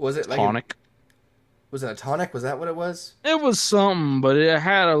 Was it like a Tonic. was it a tonic? Was that what it was? It was something, but it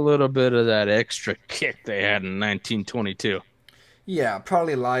had a little bit of that extra kick they had in 1922. Yeah,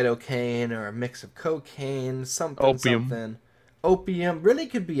 probably lidocaine or a mix of cocaine, something, Opium. something. Opium really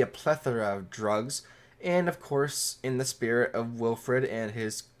could be a plethora of drugs. And of course, in the spirit of Wilfred and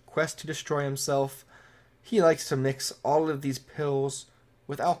his quest to destroy himself, he likes to mix all of these pills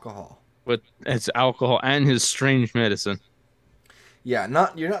with alcohol. With his alcohol and his strange medicine. Yeah,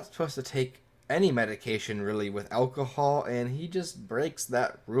 not you're not supposed to take any medication really with alcohol, and he just breaks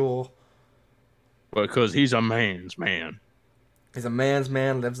that rule. Because he's a man's man. He's a man's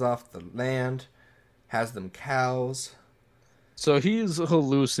man, lives off the land, has them cows. So he's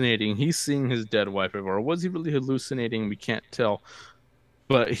hallucinating. He's seeing his dead wife everywhere. Was he really hallucinating? We can't tell.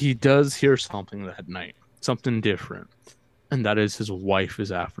 But he does hear something that night, something different. And that is his wife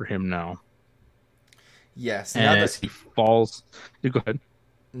is after him now. Yes, And as he falls, you go ahead.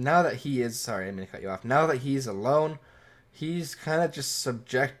 now that he is sorry, I'm gonna cut you off. Now that he's alone, he's kind of just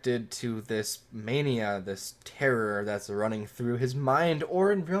subjected to this mania, this terror that's running through his mind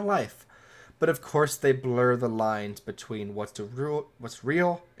or in real life. But of course, they blur the lines between what's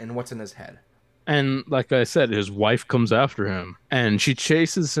real and what's in his head. And like I said, his wife comes after him and she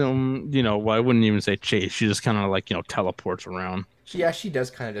chases him. Well, I wouldn't even say chase. She just kind of like, teleports around. She does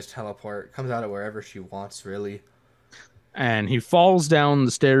kind of just teleport, comes out of wherever she wants, really. And he falls down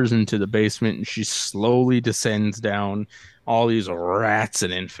the stairs into the basement and she slowly descends down. All these rats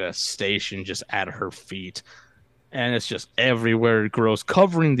and infestation just at her feet. And it's just everywhere it grows,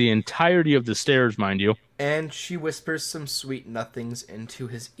 covering the entirety of the stairs, mind you. And she whispers some sweet nothings into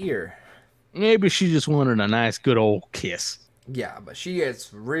his ear. Maybe she just wanted a nice, good old kiss. Yeah, but she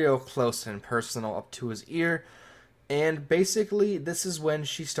gets real close and personal up to his ear. And basically, this is when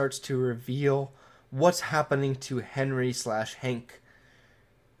she starts to reveal what's happening to Henry slash Hank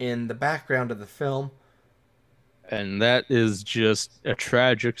in the background of the film. And that is just a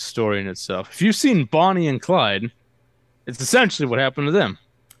tragic story in itself. If you've seen Bonnie and Clyde, it's essentially what happened to them,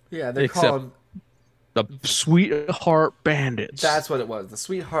 Yeah, they're except called. the Sweetheart Bandits. That's what it was, the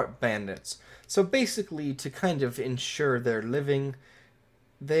Sweetheart Bandits. So basically, to kind of ensure their living,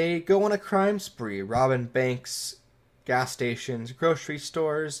 they go on a crime spree, robbing banks, gas stations, grocery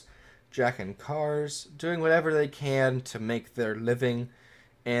stores, jacking cars, doing whatever they can to make their living.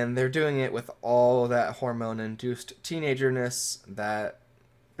 And they're doing it with all that hormone induced teenagerness that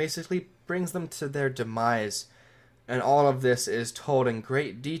basically brings them to their demise. And all of this is told in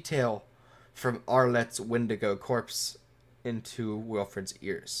great detail from Arlette's Wendigo corpse into Wilfred's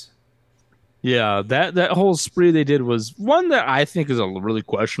ears. Yeah, that whole spree they did was one that I think is a really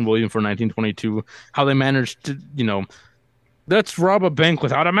questionable, even for 1922. How they managed to, let's rob a bank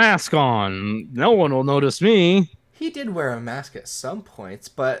without a mask on. No one will notice me. He did wear a mask at some points,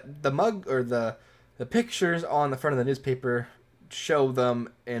 but the mug or the pictures on the front of the newspaper show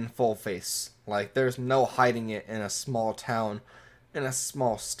them in full face. Like there's no hiding it in a small town, in a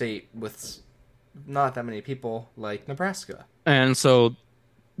small state with not that many people like Nebraska. And so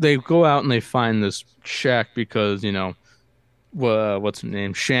they go out and they find this shack because, what's her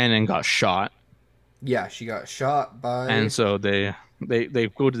name? Shannon got shot. Yeah, she got shot And by. so they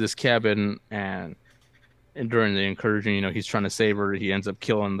go to this cabin and during the incursion, he's trying to save her. He ends up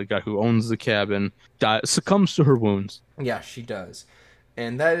killing the guy who owns the cabin, succumbs to her wounds. Yeah, she does.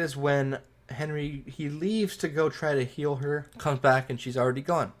 And that is when Henry he leaves to go try to heal her, comes back and she's already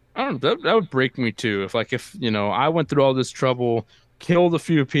gone. I don't know, that would break me too. If I went through all this trouble, killed a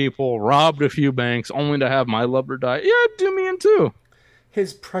few people, robbed a few banks, only to have my lover die. Yeah, do me in too.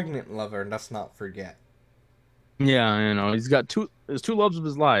 His pregnant lover, let's not forget. Yeah, he's got his two loves of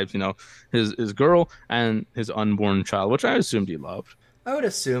his lives, his girl and his unborn child, which I assumed he loved. I would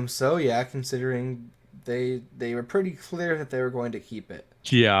assume so, yeah, considering they were pretty clear that they were going to keep it.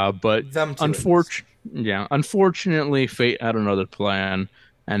 Yeah, but Them two at least. unfortunately, fate had another plan,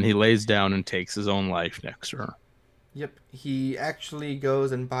 and he lays down and takes his own life next to her. Yep, he actually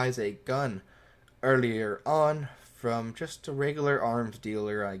goes and buys a gun earlier on from just a regular arms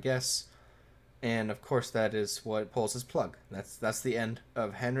dealer, I guess. And of course, that is what pulls his plug. That's the end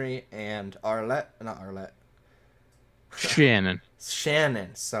of Henry and Arlette, not Arlette, Shannon.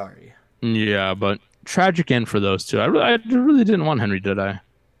 Shannon. Sorry. Yeah, but tragic end for those two. I really didn't want Henry, did I?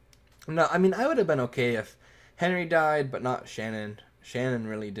 No, I mean I would have been okay if Henry died, but not Shannon. Shannon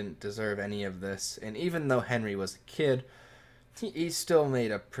really didn't deserve any of this, and even though Henry was a kid, he still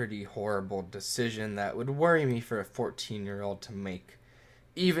made a pretty horrible decision that would worry me for a 14-year-old to make.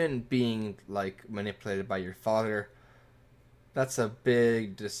 Even being like manipulated by your father, that's a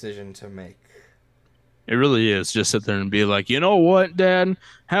big decision to make. It really is. Just sit there and be like, you know what, Dad?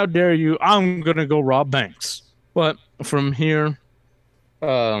 How dare you? I'm gonna go rob banks. But from here,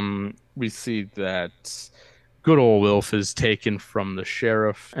 we see that good old Wilf is taken from the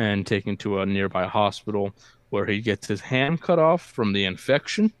sheriff and taken to a nearby hospital where he gets his hand cut off from the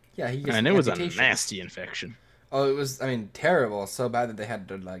infection. Yeah, he gets And an it was a amputation. nasty infection. Oh, it was, I mean, terrible. So bad that they had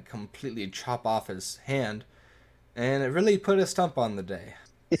to, like, completely chop off his hand. And it really put a stump on the day.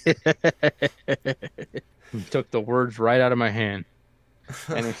 He took the words right out of my hand.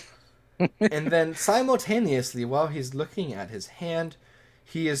 And And then simultaneously, while he's looking at his hand,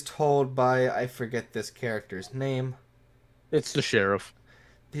 he is told by, I forget this character's name, it's the sheriff.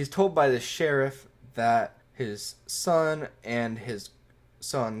 he's told by the sheriff that his son and his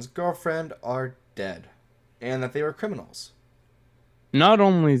son's girlfriend are dead and that they were criminals. Not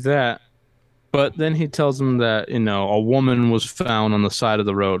only that, but then he tells him that, a woman was found on the side of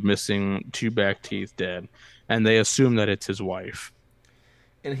the road missing two back teeth dead, and they assume that it's his wife.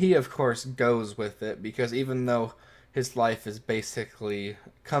 And he, of course, goes with it because even though his life is basically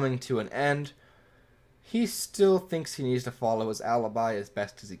coming to an end, he still thinks he needs to follow his alibi as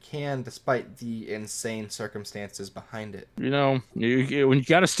best as he can, despite the insane circumstances behind it. When you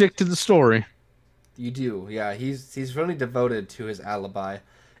got to stick to the story. You do, yeah. He's really devoted to his alibi,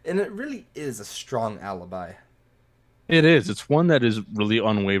 and it really is a strong alibi. It is. It's one that is really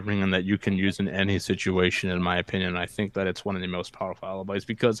unwavering and that you can use in any situation, in my opinion. I think that it's one of the most powerful alibis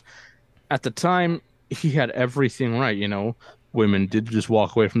because at the time he had everything right. Women did just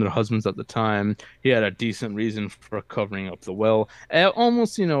walk away from their husbands at the time. He had a decent reason for covering up the well.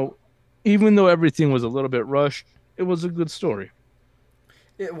 Almost, even though everything was a little bit rushed, it was a good story.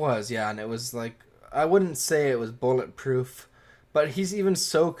 It was, yeah, and it was like I wouldn't say it was bulletproof, but he's even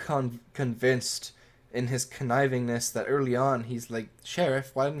so convinced in his connivingness that early on he's like,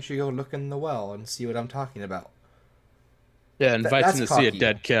 "Sheriff, why don't you go look in the well and see what I'm talking about?" Yeah, invites him That's to see a cocky.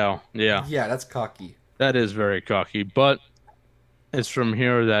 dead cow. Yeah, Yeah, that's cocky. that is very cocky. But it's from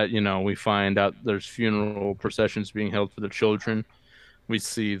here that, we find out there's funeral processions being held for the children. We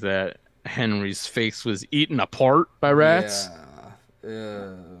see that Henry's face was eaten apart by rats.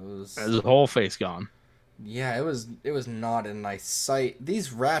 Yeah, it was. His whole face gone. Yeah, it was not a nice sight.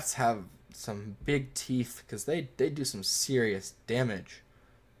 These rats have some big teeth because they do some serious damage.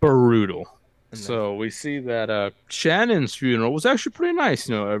 Brutal. And the, So we see that Shannon's funeral was actually pretty nice.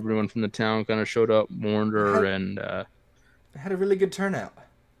 Everyone from the town kind of showed up, mourned it her, had and it had a really good turnout.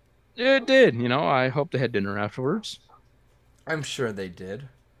 it did. I hope they had dinner afterwards. I'm sure they did.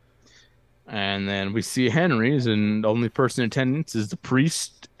 And then we see Henry's, and the only person in attendance is the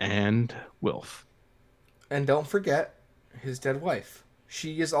priest and Wilf. And don't forget his dead wife.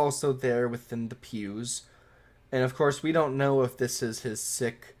 She is also there within the pews. And of course, we don't know if this is his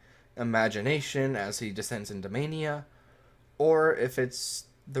sick imagination as he descends into mania, or if it's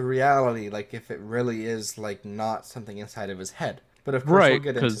the reality, like if it really is like not something inside of his head. But of course, we'll Right,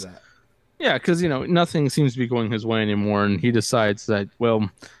 get into because that. yeah, because nothing seems to be going his way anymore, and he decides that, well,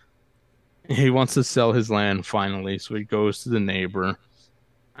 he wants to sell his land finally, so he goes to the neighbor,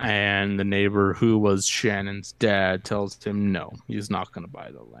 and the neighbor, who was Shannon's dad, tells him no, he's not going to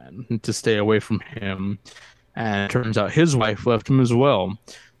buy the land, and to stay away from him. And it turns out his wife left him as well.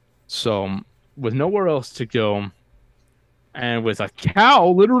 So, with nowhere else to go, and with a cow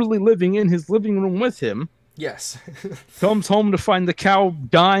literally living in his living room with him, Yes. comes home to find the cow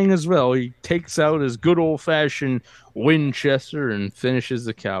dying as well. He takes out his good old fashioned Winchester and finishes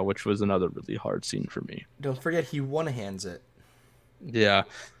the cow, which was another really hard scene for me. Don't forget he one hands it. Yeah,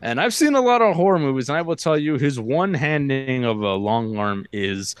 and I've seen a lot of horror movies, and I will tell you, his one handing of a long arm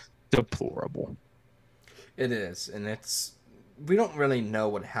is deplorable. It is, and it's we don't really know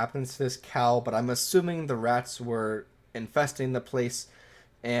what happens to this cow, but I'm assuming the rats were infesting the place,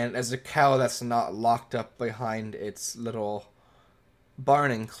 and as a cow that's not locked up behind its little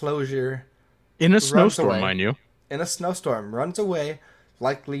barn enclosure, In a runs snowstorm, away mind you. in a snowstorm, runs away,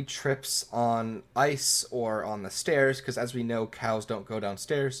 likely trips on ice or on the stairs, because as we know, cows don't go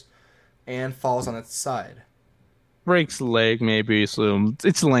downstairs, and falls on its side. Breaks a leg, maybe, so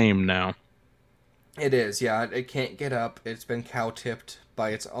it's lame now. It is, yeah. It can't get up. It's been cow tipped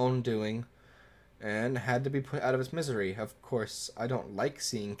by its own doing and had to be put out of its misery. Of course, I don't like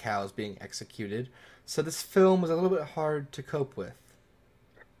seeing cows being executed, so this film was a little bit hard to cope with.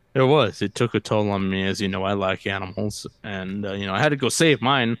 It was. It took a toll on me, as you know, I like animals, and I had to go save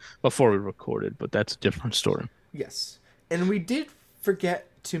mine before we recorded, but that's a different story. Yes. And we did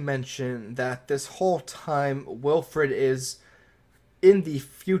forget to mention that this whole time Wilfred is in the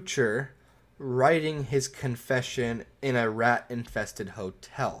future writing his confession in a rat infested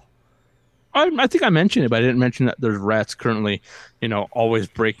hotel. I think I mentioned it, but I didn't mention that there's rats currently, always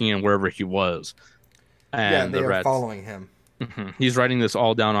breaking in wherever he was, Yeah, and they the are rats. following him. He's writing this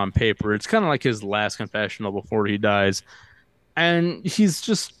all down on paper. It's kind of like his last confessional before he dies. And he's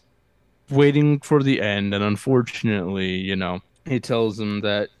just waiting for the end. And unfortunately, he tells him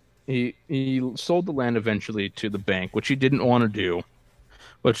that he sold the land eventually to the bank, which he didn't want to do,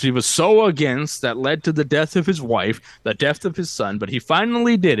 which he was so against that led to the death of his wife, the death of his son. But he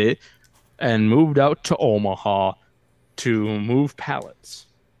finally did it and moved out to Omaha to move pallets.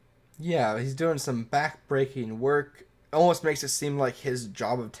 Yeah, he's doing some back-breaking work. Almost makes it seem like his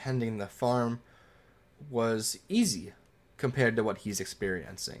job of tending the farm was easy compared to what he's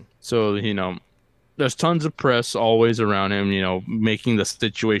experiencing. So, there's tons of press always around him, making the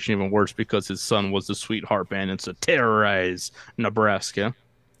situation even worse because his son was the sweetheart bandits to terrorize Nebraska.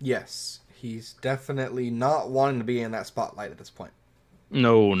 Yes, he's definitely not wanting to be in that spotlight at this point.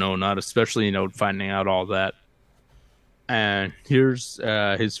 No, no, not especially, finding out all that. And here's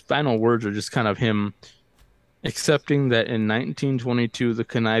his final words are just kind of him accepting that in 1922, the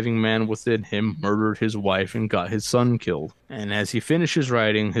conniving man within him murdered his wife and got his son killed. And as he finishes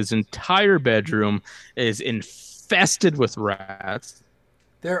writing, his entire bedroom is infested with rats.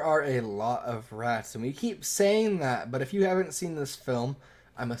 There are a lot of rats, and we keep saying that, but if you haven't seen this film,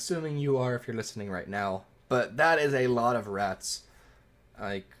 I'm assuming you are if you're listening right now. But that is a lot of rats.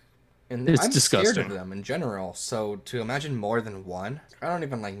 Like, and It's I'm scared of disgusting. them in general, so to imagine more than one, I don't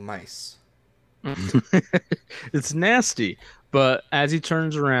even like mice. It's nasty. But as he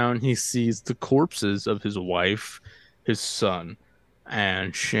turns around, he sees the corpses of his wife, his son,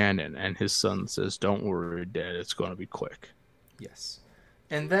 and Shannon. And his son says, "Don't worry, Dad, it's going to be quick." Yes.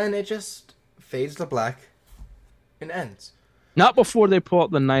 And then it just fades to black and ends. Not before they pull out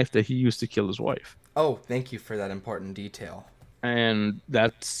the knife that he used to kill his wife. Oh, thank you for that important detail. And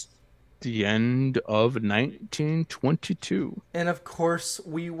that's the end of 1922. And of course,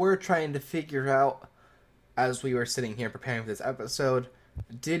 we were trying to figure out, as we were sitting here preparing for this episode,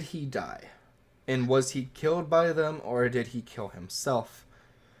 did he die? And was he killed by them, or did he kill himself?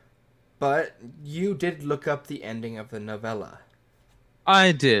 But you did look up the ending of the novella.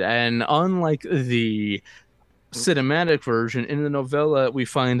 I did, and unlike the cinematic version, in the novella, we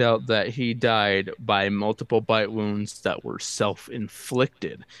find out that he died by multiple bite wounds that were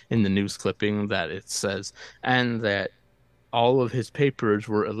self-inflicted in the news clipping that it says, and that all of his papers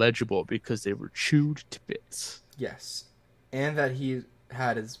were illegible because they were chewed to bits. Yes. And that he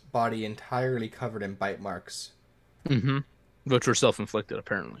had his body entirely covered in bite marks. Mm-hmm. Which were self-inflicted,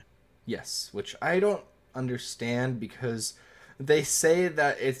 apparently. Yes, which I don't understand because they say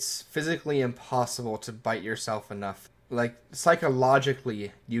that it's physically impossible to bite yourself enough. Like,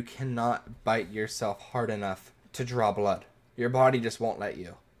 psychologically, you cannot bite yourself hard enough to draw blood. Your body just won't let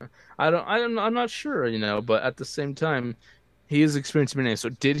you. I'm not sure, but at the same time, he is experiencing mania. So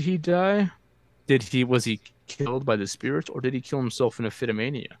did he die? Was he killed by the spirits, or did he kill himself in a fit of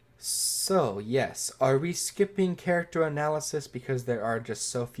mania? So, yes, are we skipping character analysis because there are just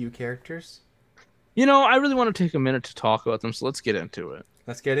so few characters? I really want to take a minute to talk about them, so let's get into it.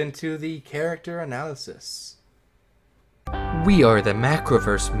 Let's get into the character analysis. We are the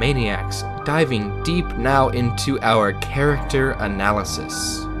Macroverse Maniacs, diving deep now into our character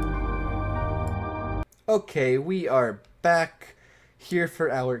analysis. Okay, we are back here for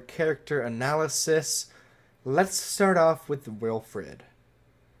our character analysis. Let's start off with Wilfred.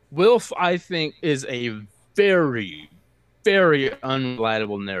 Wilf, I think, is a very, very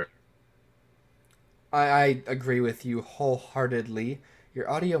unreliable narrator. I agree with you wholeheartedly. Your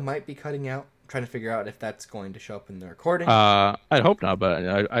audio might be cutting out. I'm trying to figure out if that's going to show up in the recording. I'd hope not,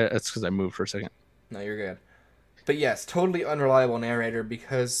 but that's because I moved for a second. No, you're good. But yes, totally unreliable narrator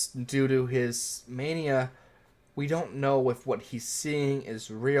because due to his mania, we don't know if what he's seeing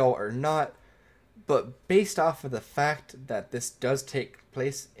is real or not. But based off of the fact that this does take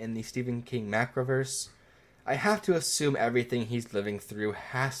place in the Stephen King Macroverse, I have to assume everything he's living through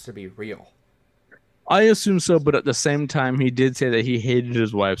has to be real. I assume so, but at the same time, he did say that he hated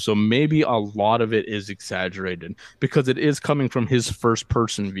his wife, so maybe a lot of it is exaggerated because it is coming from his first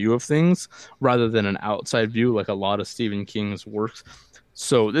person view of things rather than an outside view like a lot of Stephen King's works.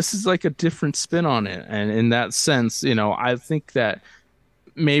 So this is like a different spin on it. And in that sense, I think that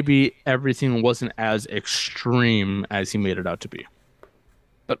maybe everything wasn't as extreme as he made it out to be.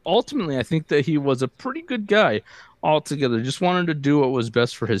 But ultimately, I think that he was a pretty good guy altogether. Just wanted to do what was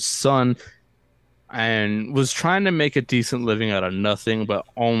best for his son and was trying to make a decent living out of nothing, but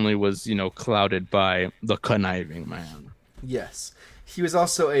only was, clouded by the conniving man. Yes. He was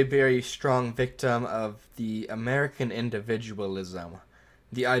also a very strong victim of the American individualism,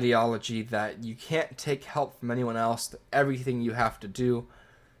 the ideology that you can't take help from anyone else, that everything you have to do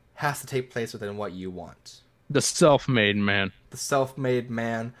has to take place within what you want. The self-made man. The self-made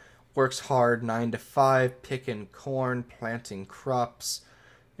man works hard 9 to 5 picking corn, planting crops,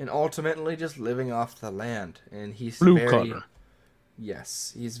 and ultimately just living off the land. And he's Blue very, collar.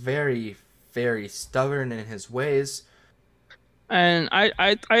 yes, he's very, very stubborn in his ways. And I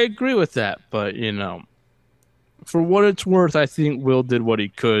agree with that, but for what it's worth, I think Will did what he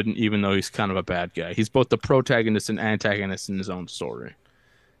could, even though he's kind of a bad guy. He's both the protagonist and antagonist in his own story.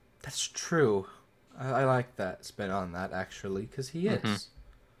 That's true. I like that spin on that, actually, because he Hmm. is.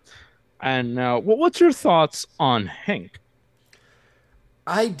 And now, what's your thoughts on Hank?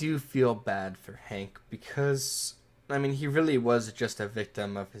 I do feel bad for Hank because, I mean, he really was just a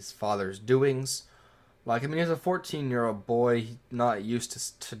victim of his father's doings. Like, I mean, he's a 14-year-old boy, not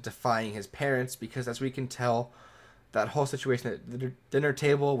used to defying his parents because, as we can tell, that whole situation at the dinner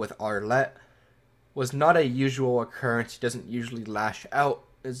table with Arlette was not a usual occurrence. He doesn't usually lash out.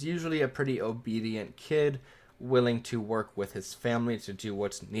 Is usually a pretty obedient kid, willing to work with his family to do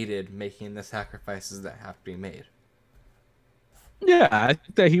what's needed, making the sacrifices that have to be made. Yeah, I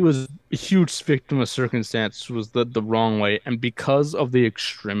think that he was a huge victim of circumstance, was the wrong way, and because of the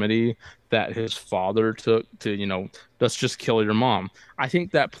extremity that his father took to, let's just kill your mom. I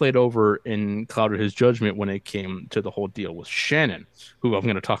think that played over and clouded his judgment when it came to the whole deal with Shannon, who I'm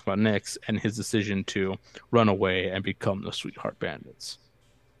going to talk about next, and his decision to run away and become the Sweetheart Bandits.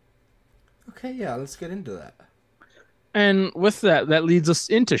 Okay, yeah, let's get into that. And with that, that leads us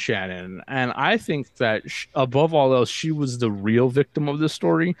into Shannon. And I think that above all else, she was the real victim of this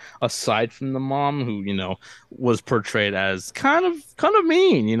story, aside from the mom, who, was portrayed as kind of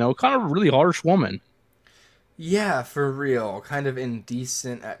mean, kind of really harsh woman. Yeah, for real. Kind of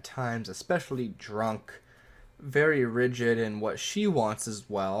indecent at times, especially drunk. Very rigid in what she wants as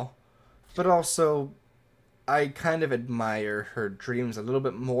well. But also, I kind of admire her dreams a little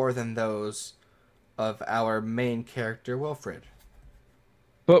bit more than those of our main character, Wilfred.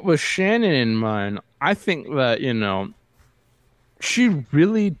 But with Shannon in mind, I think that, she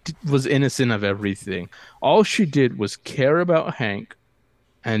really was innocent of everything. All she did was care about Hank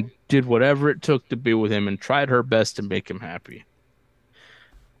and did whatever it took to be with him and tried her best to make him happy.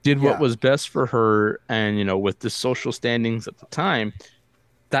 Did what Yeah, was best for her, and with the social standings at the time,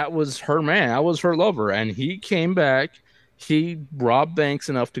 that was her man, that was her lover. And he came back, he robbed banks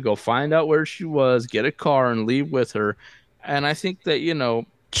enough to go find out where she was, get a car and leave with her. And I think that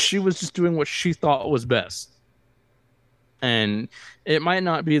she was just doing what she thought was best. And it might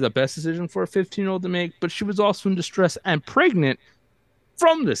not be the best decision for a 15-year-old to make, but she was also in distress and pregnant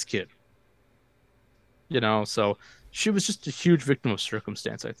from this kid, so she was just a huge victim of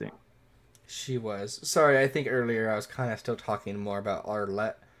circumstance, I think. she was. Sorry, I think earlier I was kind of still talking more about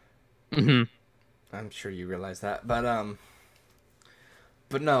Arlette. Hmm. I'm sure you realize that.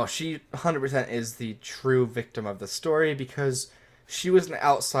 But no, she 100% is the true victim of the story because she was an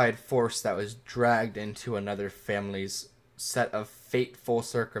outside force that was dragged into another family's set of fateful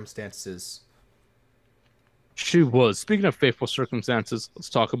circumstances. She was. Speaking of faithful circumstances, let's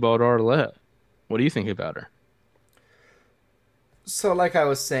talk about Arlette. What do you think about her? So, like I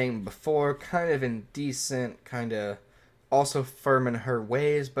was saying before, kind of indecent, kind of also firm in her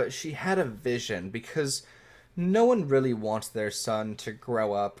ways, but she had a vision because no one really wants their son to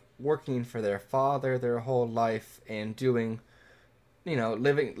grow up working for their father their whole life and doing,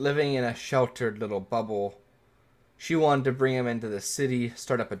 living in a sheltered little bubble. She wanted to bring him into the city,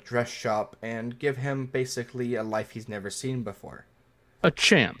 start up a dress shop, and give him basically a life he's never seen before. A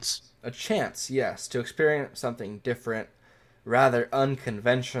chance. A chance, yes, to experience something different, rather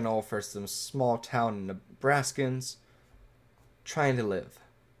unconventional for some small town Nebraskans trying to live.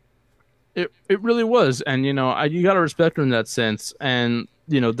 It really was, and you got to respect her in that sense. And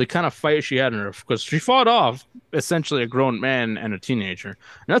the kind of fight she had in her, because she fought off essentially a grown man and a teenager, and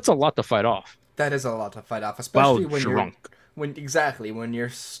that's a lot to fight off That is a lot to fight off, while especially drunk. when you're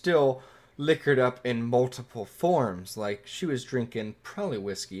still liquored up in multiple forms. Like she was drinking probably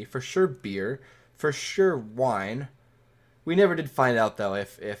whiskey, for sure beer, for sure wine. We never did find out though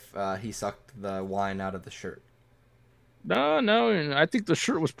if he sucked the wine out of the shirt. No, no, and I think the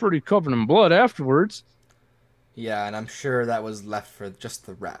shirt was pretty covered in blood afterwards. Yeah, and I'm sure that was left for just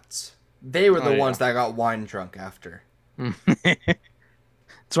the rats. They were Oh the ones yeah. that got wine drunk after.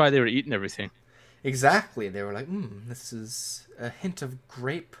 That's why they were eating everything. Exactly. They were like, this is a hint of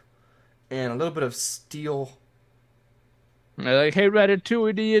grape and a little bit of steel. And they're like, hey,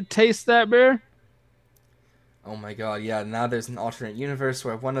 Ratatouille, do you taste that beer? Oh my god, yeah, now there's an alternate universe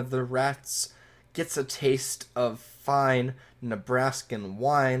where one of the rats gets a taste of fine Nebraskan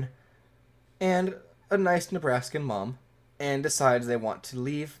wine and a nice Nebraskan mom. and decides they want to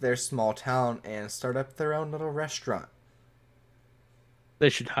leave their small town and start up their own little restaurant. They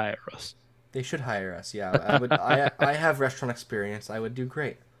should hire us. They should hire us. Yeah, I would. I have restaurant experience. I would do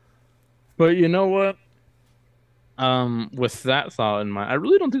great. But you know what? With that thought in mind, I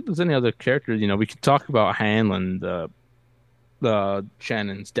really don't think there's any other characters. We could talk about Hanlon, the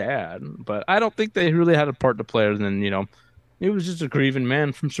Shannon's dad, but I don't think they really had a part to play other than, he was just a grieving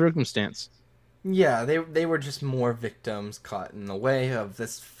man from circumstance. Yeah, they were just more victims caught in the way of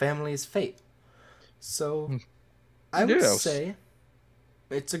this family's fate. So I would Yes. say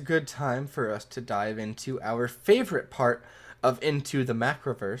it's a good time for us to dive into our favorite part of Into the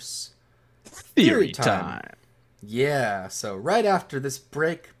Macroverse, theory Theory time. time. Yeah, so right after this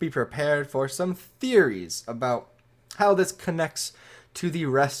break, be prepared for some theories about how this connects to the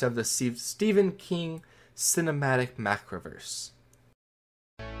rest of the Stephen King cinematic macroverse.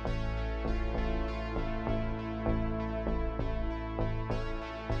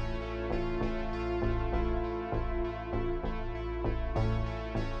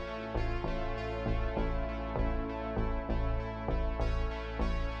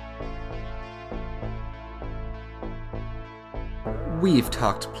 We've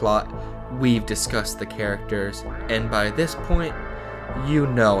talked plot, we've discussed the characters, and by this point, you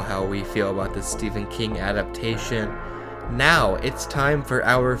know how we feel about this Stephen King adaptation. Now it's time for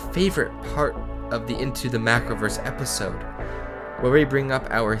our favorite part of the Into the Macroverse episode, where we bring up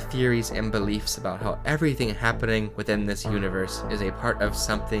our theories and beliefs about how everything happening within this universe is a part of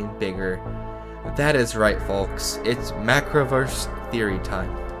something bigger. That is right, folks. It's Macroverse theory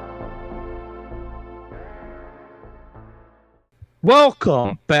time.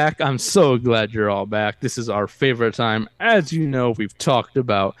 Welcome back. I'm so glad you're all back. This is our favorite time. As you know, we've talked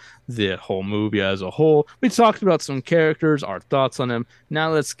about the whole movie as a whole. We talked about some characters, our thoughts on them.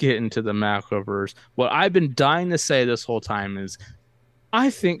 Now let's get into the Macroverse. What I've been dying to say this whole time is I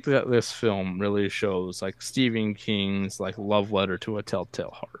think that this film really shows like Stephen King's like love letter to a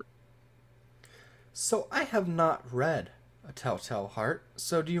telltale heart. So I have not read A Telltale Heart,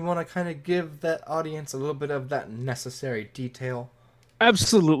 so do you want to kind of give that audience a little bit of that necessary detail?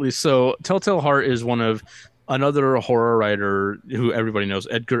 Absolutely. So Telltale Heart is one of another horror writer who everybody knows,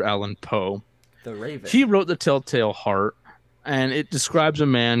 Edgar Allan Poe. The He Raven. wrote The Telltale Heart, and it describes a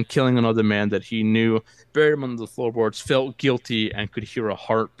man killing another man that he knew, buried him under the floorboards, felt guilty, and could hear a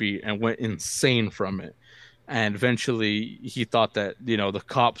heartbeat and went insane from it. And eventually he thought that, the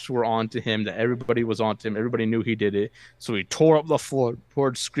cops were onto him, that everybody was onto him, everybody knew he did it. So he tore up the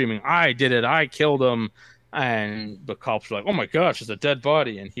floorboards screaming, I did it, I killed him. And the cops were like, oh my gosh, it's a dead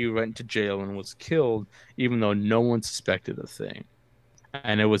body. And he went to jail and was killed, even though no one suspected a thing.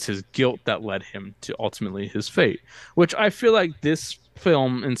 And it was his guilt that led him to ultimately his fate, which I feel like this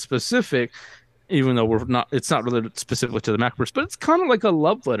film in specific, even though it's not really specific to the Macroverse, but it's kind of like a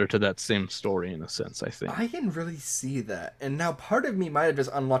love letter to that same story in a sense, I think. I can really see that. And now part of me might have just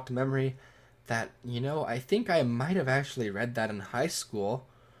unlocked a memory that, I think I might have actually read that in high school.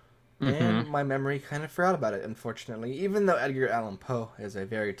 Hmm. And my memory kind of forgot about it, unfortunately. Even though Edgar Allan Poe is a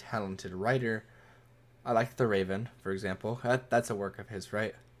very talented writer, I like The Raven, for example. That's a work of his,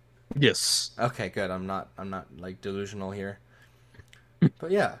 right? Yes. Okay, good. I'm not like delusional here.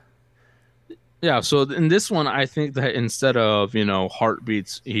 But yeah, Yeah, so in this one, I think that instead of,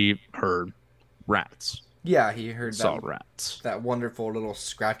 heartbeats, he heard rats, yeah, he heard that saw rats. that wonderful little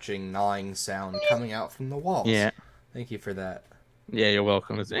scratching, gnawing sound coming out from the walls. Yeah. Thank you for that. Yeah, you're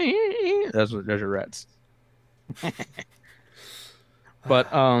welcome. Those are rats. But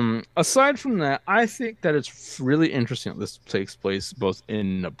aside from that, I think that it's really interesting that this takes place both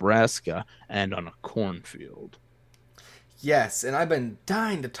in Nebraska and on a cornfield. Yes, and I've been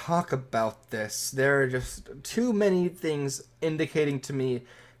dying to talk about this. There are just too many things indicating to me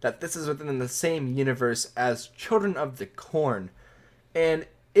that this is within the same universe as Children of the Corn. And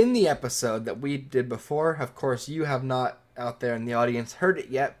in the episode that we did before, of course, you have not out there in the audience heard it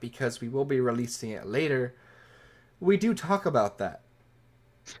yet because we will be releasing it later. We do talk about that.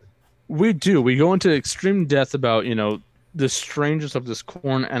 We do. We go into extreme depth about, the strangest of this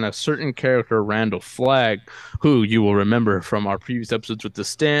corn and a certain character, Randall Flagg, who you will remember from our previous episodes with the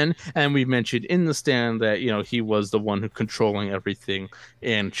Stand. And we mentioned in the Stand that, he was the one who controlling everything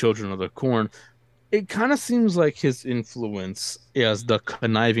in Children of the Corn. It kind of seems like his influence as the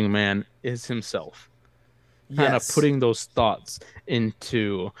conniving man is himself, kind of Yes, putting those thoughts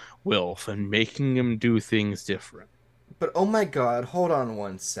into Wilf and making him do things different. but oh my god, hold on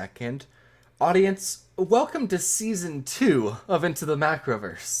one second. Audience, welcome to season 2 of Into the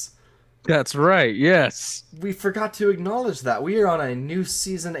Macroverse. That's right. Yes. We forgot to acknowledge that. We are on a new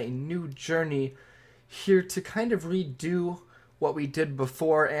season, a new journey here to kind of redo what we did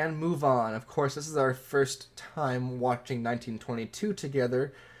before and move on. Of course, this is our first time watching 1922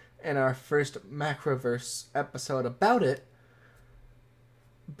 together and our first Macroverse episode about it,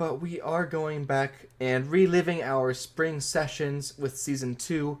 but we are going back and reliving our spring sessions with season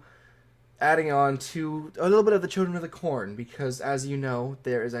 2, adding on to a little bit of the Children of the Corn, because as you know,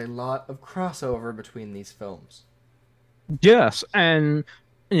 there is a lot of crossover between these films. Yes, and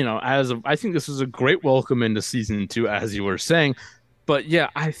I think this is a great welcome into season two, as you were saying. But yeah,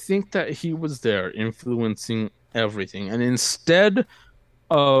 I think that he was there influencing everything. And instead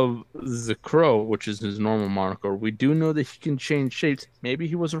of the crow, which is his normal moniker, we do know that he can change shapes. Maybe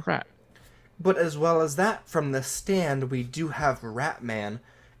he was a rat. But as well as that, from the stand, we do have Ratman.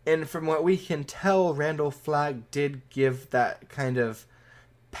 And from what we can tell, Randall Flagg did give that kind of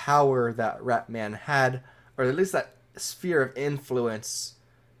power that Ratman had, or at least that sphere of influence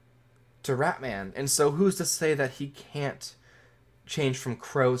to Ratman. And so who's to say that he can't change from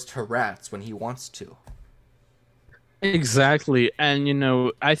crows to rats when he wants to? Exactly.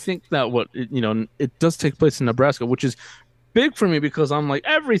 And I think that it does take place in Nebraska, which is big for me because I'm like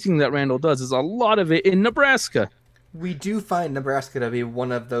everything that Randall does is a lot of it in Nebraska. We do find Nebraska to be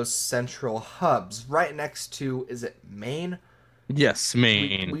one of those central hubs, right next to, is it Maine? Yes,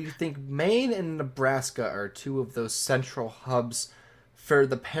 we Maine. we think Maine and Nebraska are two of those central hubs for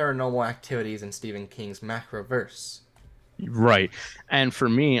the paranormal activities in Stephen King's Macroverse. Right. And for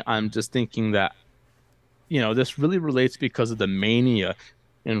me, I'm just thinking that, this really relates because of the mania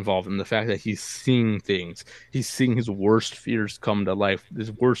involved in the fact that he's seeing things. He's seeing his worst fears come to life.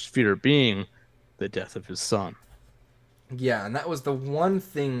 His worst fear being the death of his son. Yeah, and that was the one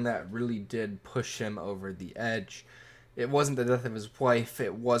thing that really did push him over the edge. It wasn't the death of his wife.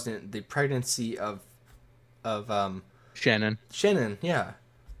 It wasn't the pregnancy of Shannon. Shannon. Yeah,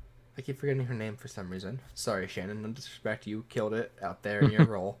 I keep forgetting her name for some reason. Sorry, Shannon. No disrespect. You killed it out there in your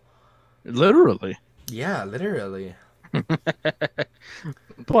role. Literally. Yeah, literally.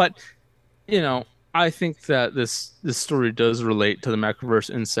 But, you know, I think that this story does relate to the Macroverse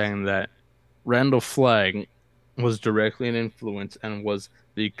in saying that Randall Flagg was directly an influence and was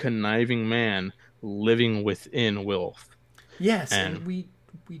the conniving man living within Wilf. Yes, And and we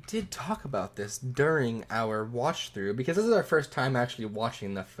did talk about this during our watch through because this is our first time actually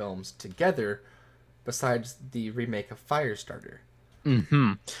watching the films together besides the remake of Firestarter.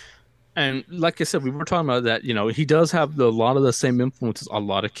 mhm. And like I said, we were talking about that, he does have a lot of the same influences, a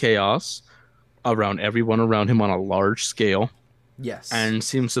lot of chaos around everyone around him on a large scale, Yes. and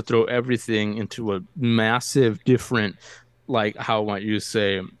seems to throw everything into a massive different, like how might you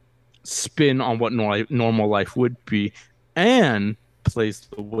say, spin on what normal life would be, and plays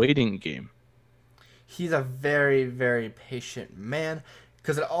the waiting game. He's a very, very patient man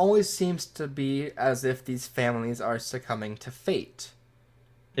because it always seems to be as if these families are succumbing to fate.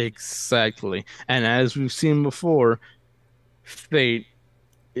 Exactly. And as we've seen before, fate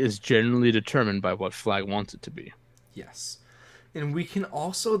is generally determined by what Flag wants it to be. Yes. And we can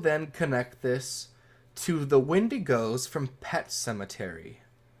also then connect this to the Wendigos from Pet Cemetery.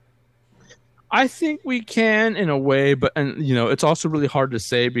 I think we can in a way, but it's also really hard to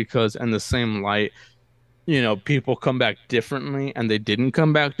say because in the same light, people come back differently and they didn't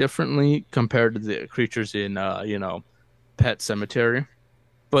come back differently compared to the creatures in Pet Cemetery.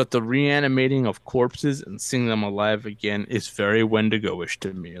 But the reanimating of corpses and seeing them alive again is very Wendigo-ish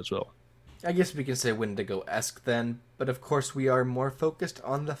to me as well. I guess we can say Wendigo esque then, but of course we are more focused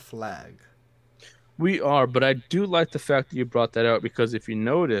on the flag. We are, but I do like the fact that you brought that out because if you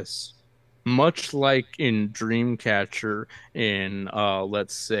notice, much like in Dreamcatcher, in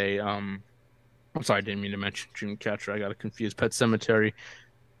let's say, I'm sorry, I didn't mean to mention Dreamcatcher. I got to confuse Pet Cemetery.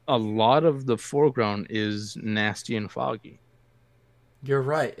 A lot of the foreground is nasty and foggy. You're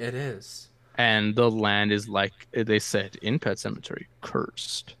right, it is. And the land is, like they said in Pet Cemetery,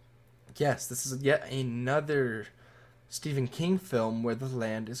 cursed. Yes, this is yet another Stephen King film where the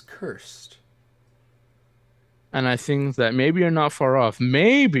land is cursed. And I think that maybe you're not far off.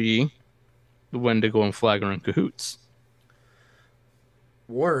 Maybe the Wendigo and Flag are in cahoots.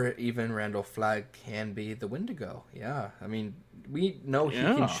 Or even Randall Flagg can be the Wendigo. Yeah, I mean, we know he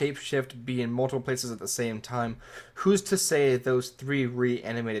can Yeah, shapeshift, be in multiple places at the same time. Who's to say those three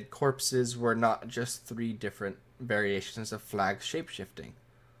reanimated corpses were not just three different variations of Flagg's shapeshifting?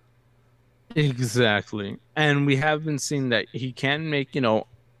 exactly. And we have been seeing that he can make,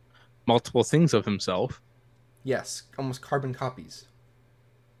 multiple things of himself. Yes, almost carbon copies.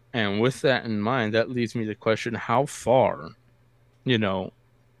 And with that in mind, that leads me to question how far, you know,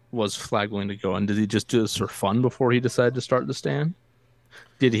 was Flag willing to go? And did he just do this for fun before he decided to start the stand?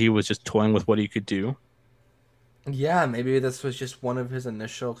 Did he was just toying with what he could do? Yeah, maybe this was just one of his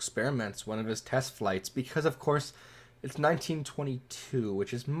initial experiments, one of his test flights, because of course it's 1922,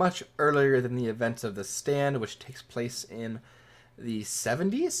 which is much earlier than the events of The Stand, which takes place in the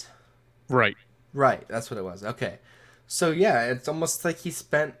 70s? Right. Right, that's what it was. Okay. So yeah, it's almost like he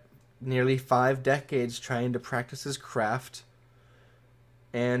spent nearly 5 decades trying to practice his craft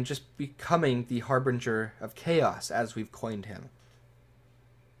and just becoming the harbinger of chaos as we've coined him.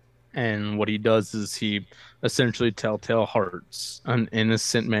 And what he does is he essentially telltale hearts an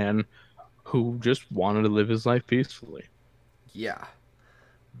innocent man who just wanted to live his life peacefully. Yeah,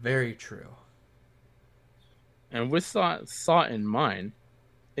 very true. And with that thought in mind,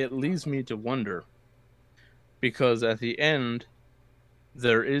 it leads me to wonder because at the end,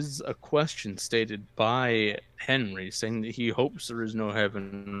 there is a question stated by Henry saying that he hopes there is no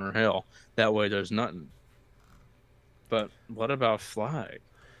heaven or hell. That way, there's nothing. But what about Flag?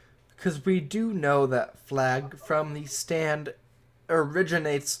 Because we do know that Flag from the Stand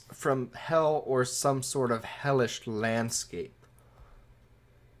originates from hell or some sort of hellish landscape.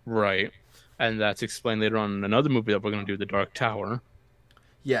 Right. And that's explained later on in another movie that we're going to do, The Dark Tower.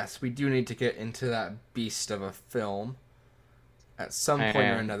 Yes, we do need to get into that beast of a film at some point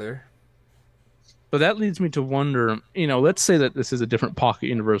or And another. but that leads me to wonder, let's say that this is a different pocket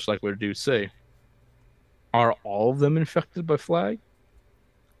universe, like we do say. Are all of them infected by Flag?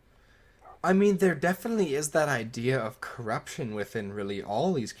 I mean, there definitely is that idea of corruption within really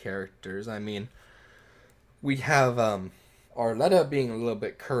all these characters. I mean, we have Arletta being a little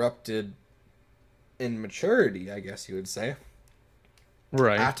bit corrupted in maturity, I guess you would say,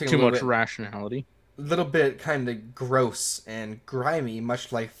 Right. acting a Too little much bit, rationality. little bit kind of gross and grimy,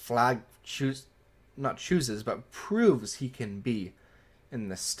 much like Flag not chooses, but proves he can be in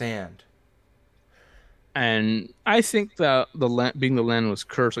the Stand. And I think that the land, being the land was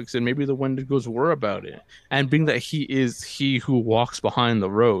cursed, like I said, maybe the Wendigos were about it. And being that he is he who walks behind the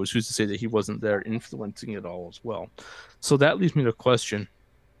rose, who's to say that he wasn't there influencing it all as well? So that leads me to question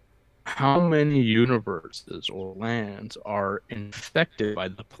how many universes or lands are infected by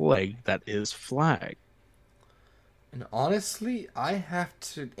the plague that is Flag? And honestly, I have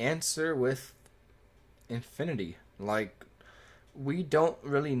to answer with infinity. Like, we don't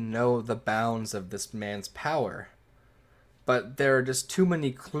really know the bounds of this man's power. But there are just too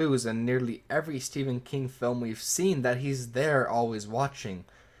many clues in nearly every Stephen King film we've seen that he's there always watching.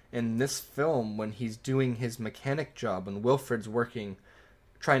 In this film, when he's doing his mechanic job and Wilfred's working,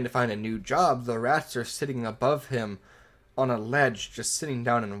 trying to find a new job, the rats are sitting above him on a ledge, just sitting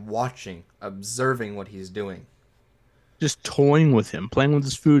down and watching, observing what he's doing. Just toying with him, playing with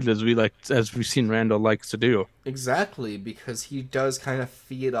his food as we've seen Randall likes to do. Exactly, because he does kind of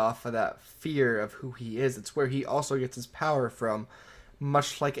feed off of that fear of who he is. It's where he also gets his power from,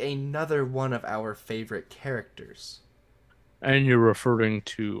 much like another one of our favorite characters. And you're referring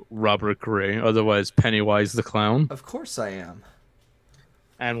to Robert Gray, otherwise Pennywise the Clown. Of course I am.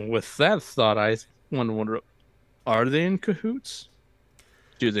 And with that thought, I want to wonder, are they in cahoots?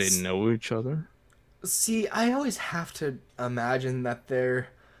 Do they know each other? See, I always have to imagine that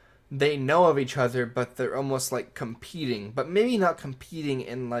they know of each other, but they're almost like competing. But maybe not competing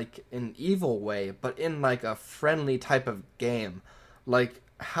in like an evil way, but in like a friendly type of game. Like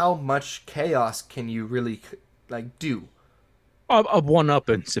how much chaos can you really like do? A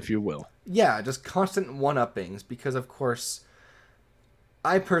one-uppance, if you will. Yeah, just constant one-uppings because of course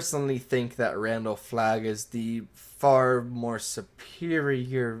I personally think that Randall Flagg is the far more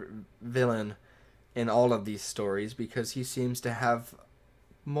superior villain in all of these stories because he seems to have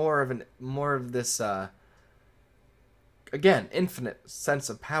more of this again infinite sense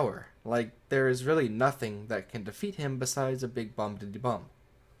of power. Like there is really nothing that can defeat him besides a big bum diddy bum.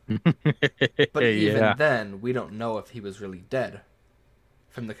 But even Yeah. then, we don't know if he was really dead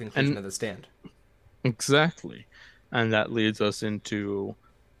from the conclusion And of the Stand. exactly. And that leads us into,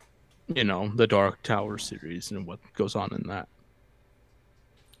 the Dark Tower series and what goes on in that.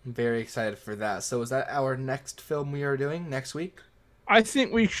 I'm very excited for that. So is that our next film we are doing next week? I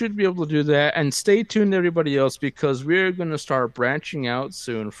think we should be able to do that. And stay tuned, everybody else, because we're going to start branching out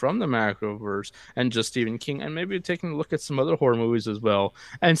soon from the Macroverse and just Stephen King, and maybe taking a look at some other horror movies as well,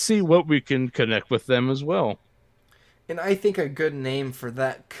 and see what we can connect with them as well. And I think a good name for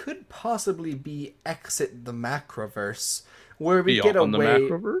that could possibly be Exit the Macroverse, where we get Beyond the away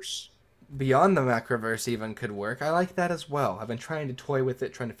Macroverse? beyond the Macroverse even could work. I like that as well. I've been trying to toy with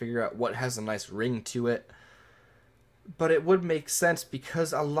it, trying to figure out what has a nice ring to it. But it would make sense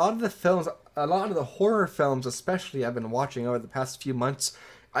because a lot of the horror films especially I've been watching over the past few months,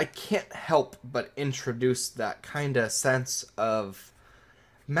 I can't help but introduce that kind of sense of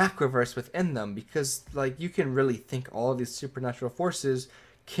macroverse within them, because like you can really think all of these supernatural forces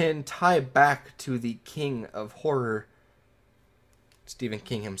can tie back to the king of horror, Stephen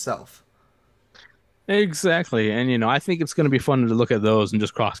King himself. Exactly. And, I think it's going to be fun to look at those and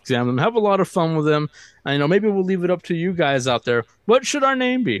just cross-examine them, have a lot of fun with them. And, maybe we'll leave it up to you guys out there. What should our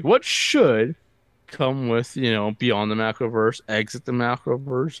name be? What should come with, beyond the macroverse, exit the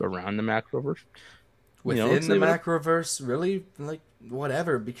macroverse, around the macroverse? Within Let's the leave it up. macroverse, really, like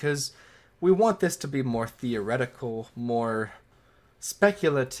whatever, because we want this to be more theoretical, more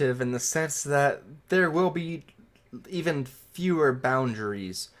speculative, in the sense that there will be even fewer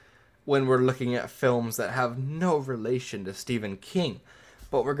boundaries when we're looking at films that have no relation to Stephen King,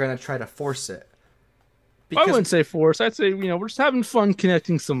 but we're going to try to force it. I Because, wouldn't say force. I'd say, we're just having fun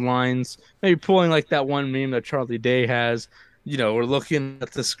connecting some lines, maybe pulling like that one meme that Charlie Day has. We're looking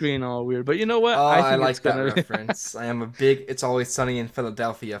at the screen all weird. But you know what? oh, I I think it's like that gonna. reference. I am a big It's Always Sunny in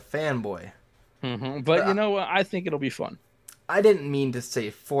Philadelphia fanboy. But you But know what? I think it'll be fun. I didn't mean to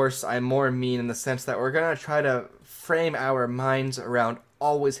say force. I more mean in the sense that we're going to try to frame our minds around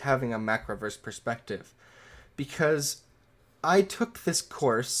always having a macroverse perspective. Because I took this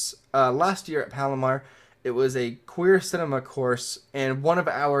course last year at Palomar. It was a queer cinema course, and one of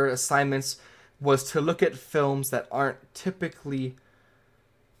our assignments was to look at films that aren't typically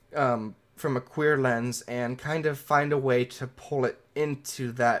from a queer lens and kind of find a way to pull it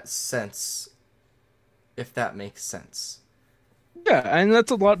into that sense, if that makes sense. Yeah, and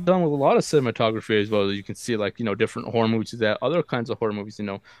that's a lot done with a lot of cinematography as well. You can see like, different horror movies that other kinds of horror movies,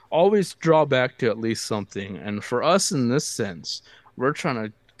 always draw back to at least something. And for us in this sense, we're trying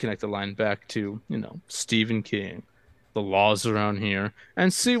to connect the line back to, Stephen King, the laws around here,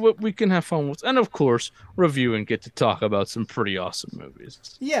 and see what we can have fun with. And of course, review and get to talk about some pretty awesome movies.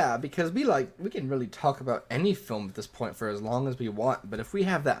 Yeah, because we can really talk about any film at this point for as long as we want, but if we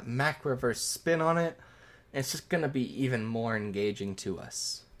have that macroverse spin on it, it's just gonna be even more engaging to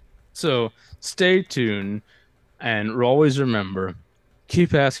us. So stay tuned and always remember,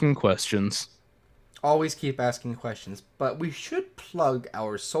 keep asking questions. Always keep asking questions, but we should plug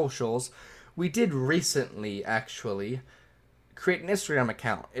our socials. We did recently, actually, create an Instagram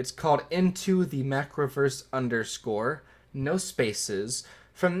account. It's called Into the Macroverse _ no spaces.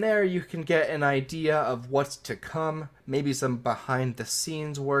 From there, you can get an idea of what's to come, maybe some behind the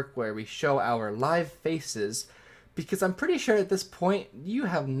scenes work where we show our live faces, because I'm pretty sure at this point you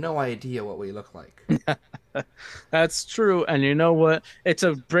have no idea what we look like. That's true. And you know what? It's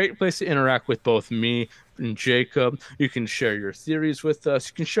a great place to interact with both me and Jacob. You can share your theories with us.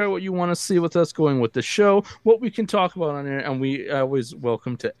 You can share what you want to see with us going with the show, what we can talk about on there. And we always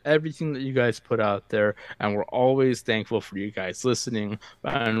welcome to everything that you guys put out there. And we're always thankful for you guys listening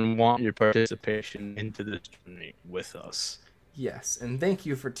and want your participation into this journey with us. Yes, and thank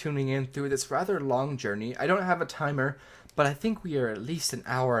you for tuning in through this rather long journey. I don't have a timer, but I think we are at least an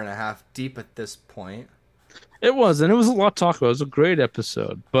hour and a half deep at this point. It was, and it was a lot to talk about. It was a great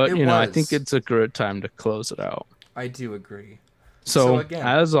episode. But, It I think was. it's a good time to close it out. I do agree. So So, again,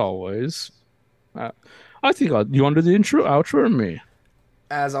 as always, uh, I think you want to do the intro, outro, or me?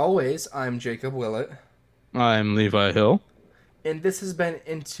 as always, I'm Jacob Willett, I'm Levi Hill. and this has been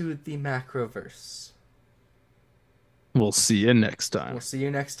Into the Macroverse. We'll see you next We'll time. see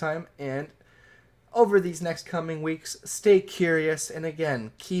you next time, and over these next coming weeks, stay curious, and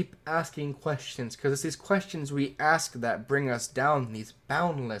again, keep asking questions, because it's these questions we ask that bring us down these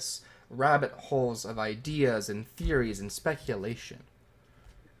boundless rabbit holes of ideas and theories and speculation.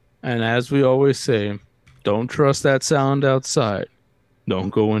 And as we always say, don't trust that sound outside. Don't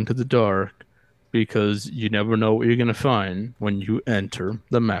go into the dark because you never know what you're going to find when you enter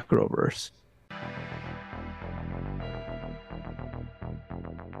the macroverse.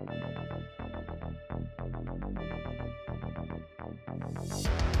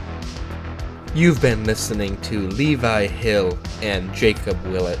 You've been listening to Levi Hill and Jacob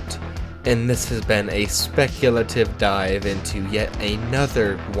Willett, and this has been a speculative dive into yet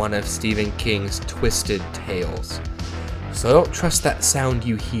another one of Stephen King's twisted tales. So don't trust that sound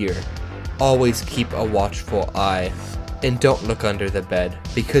you hear. Always keep a watchful eye, and don't look under the bed,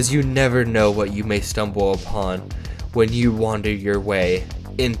 because you never know what you may stumble upon when you wander your way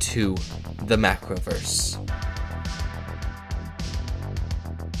into the Macroverse.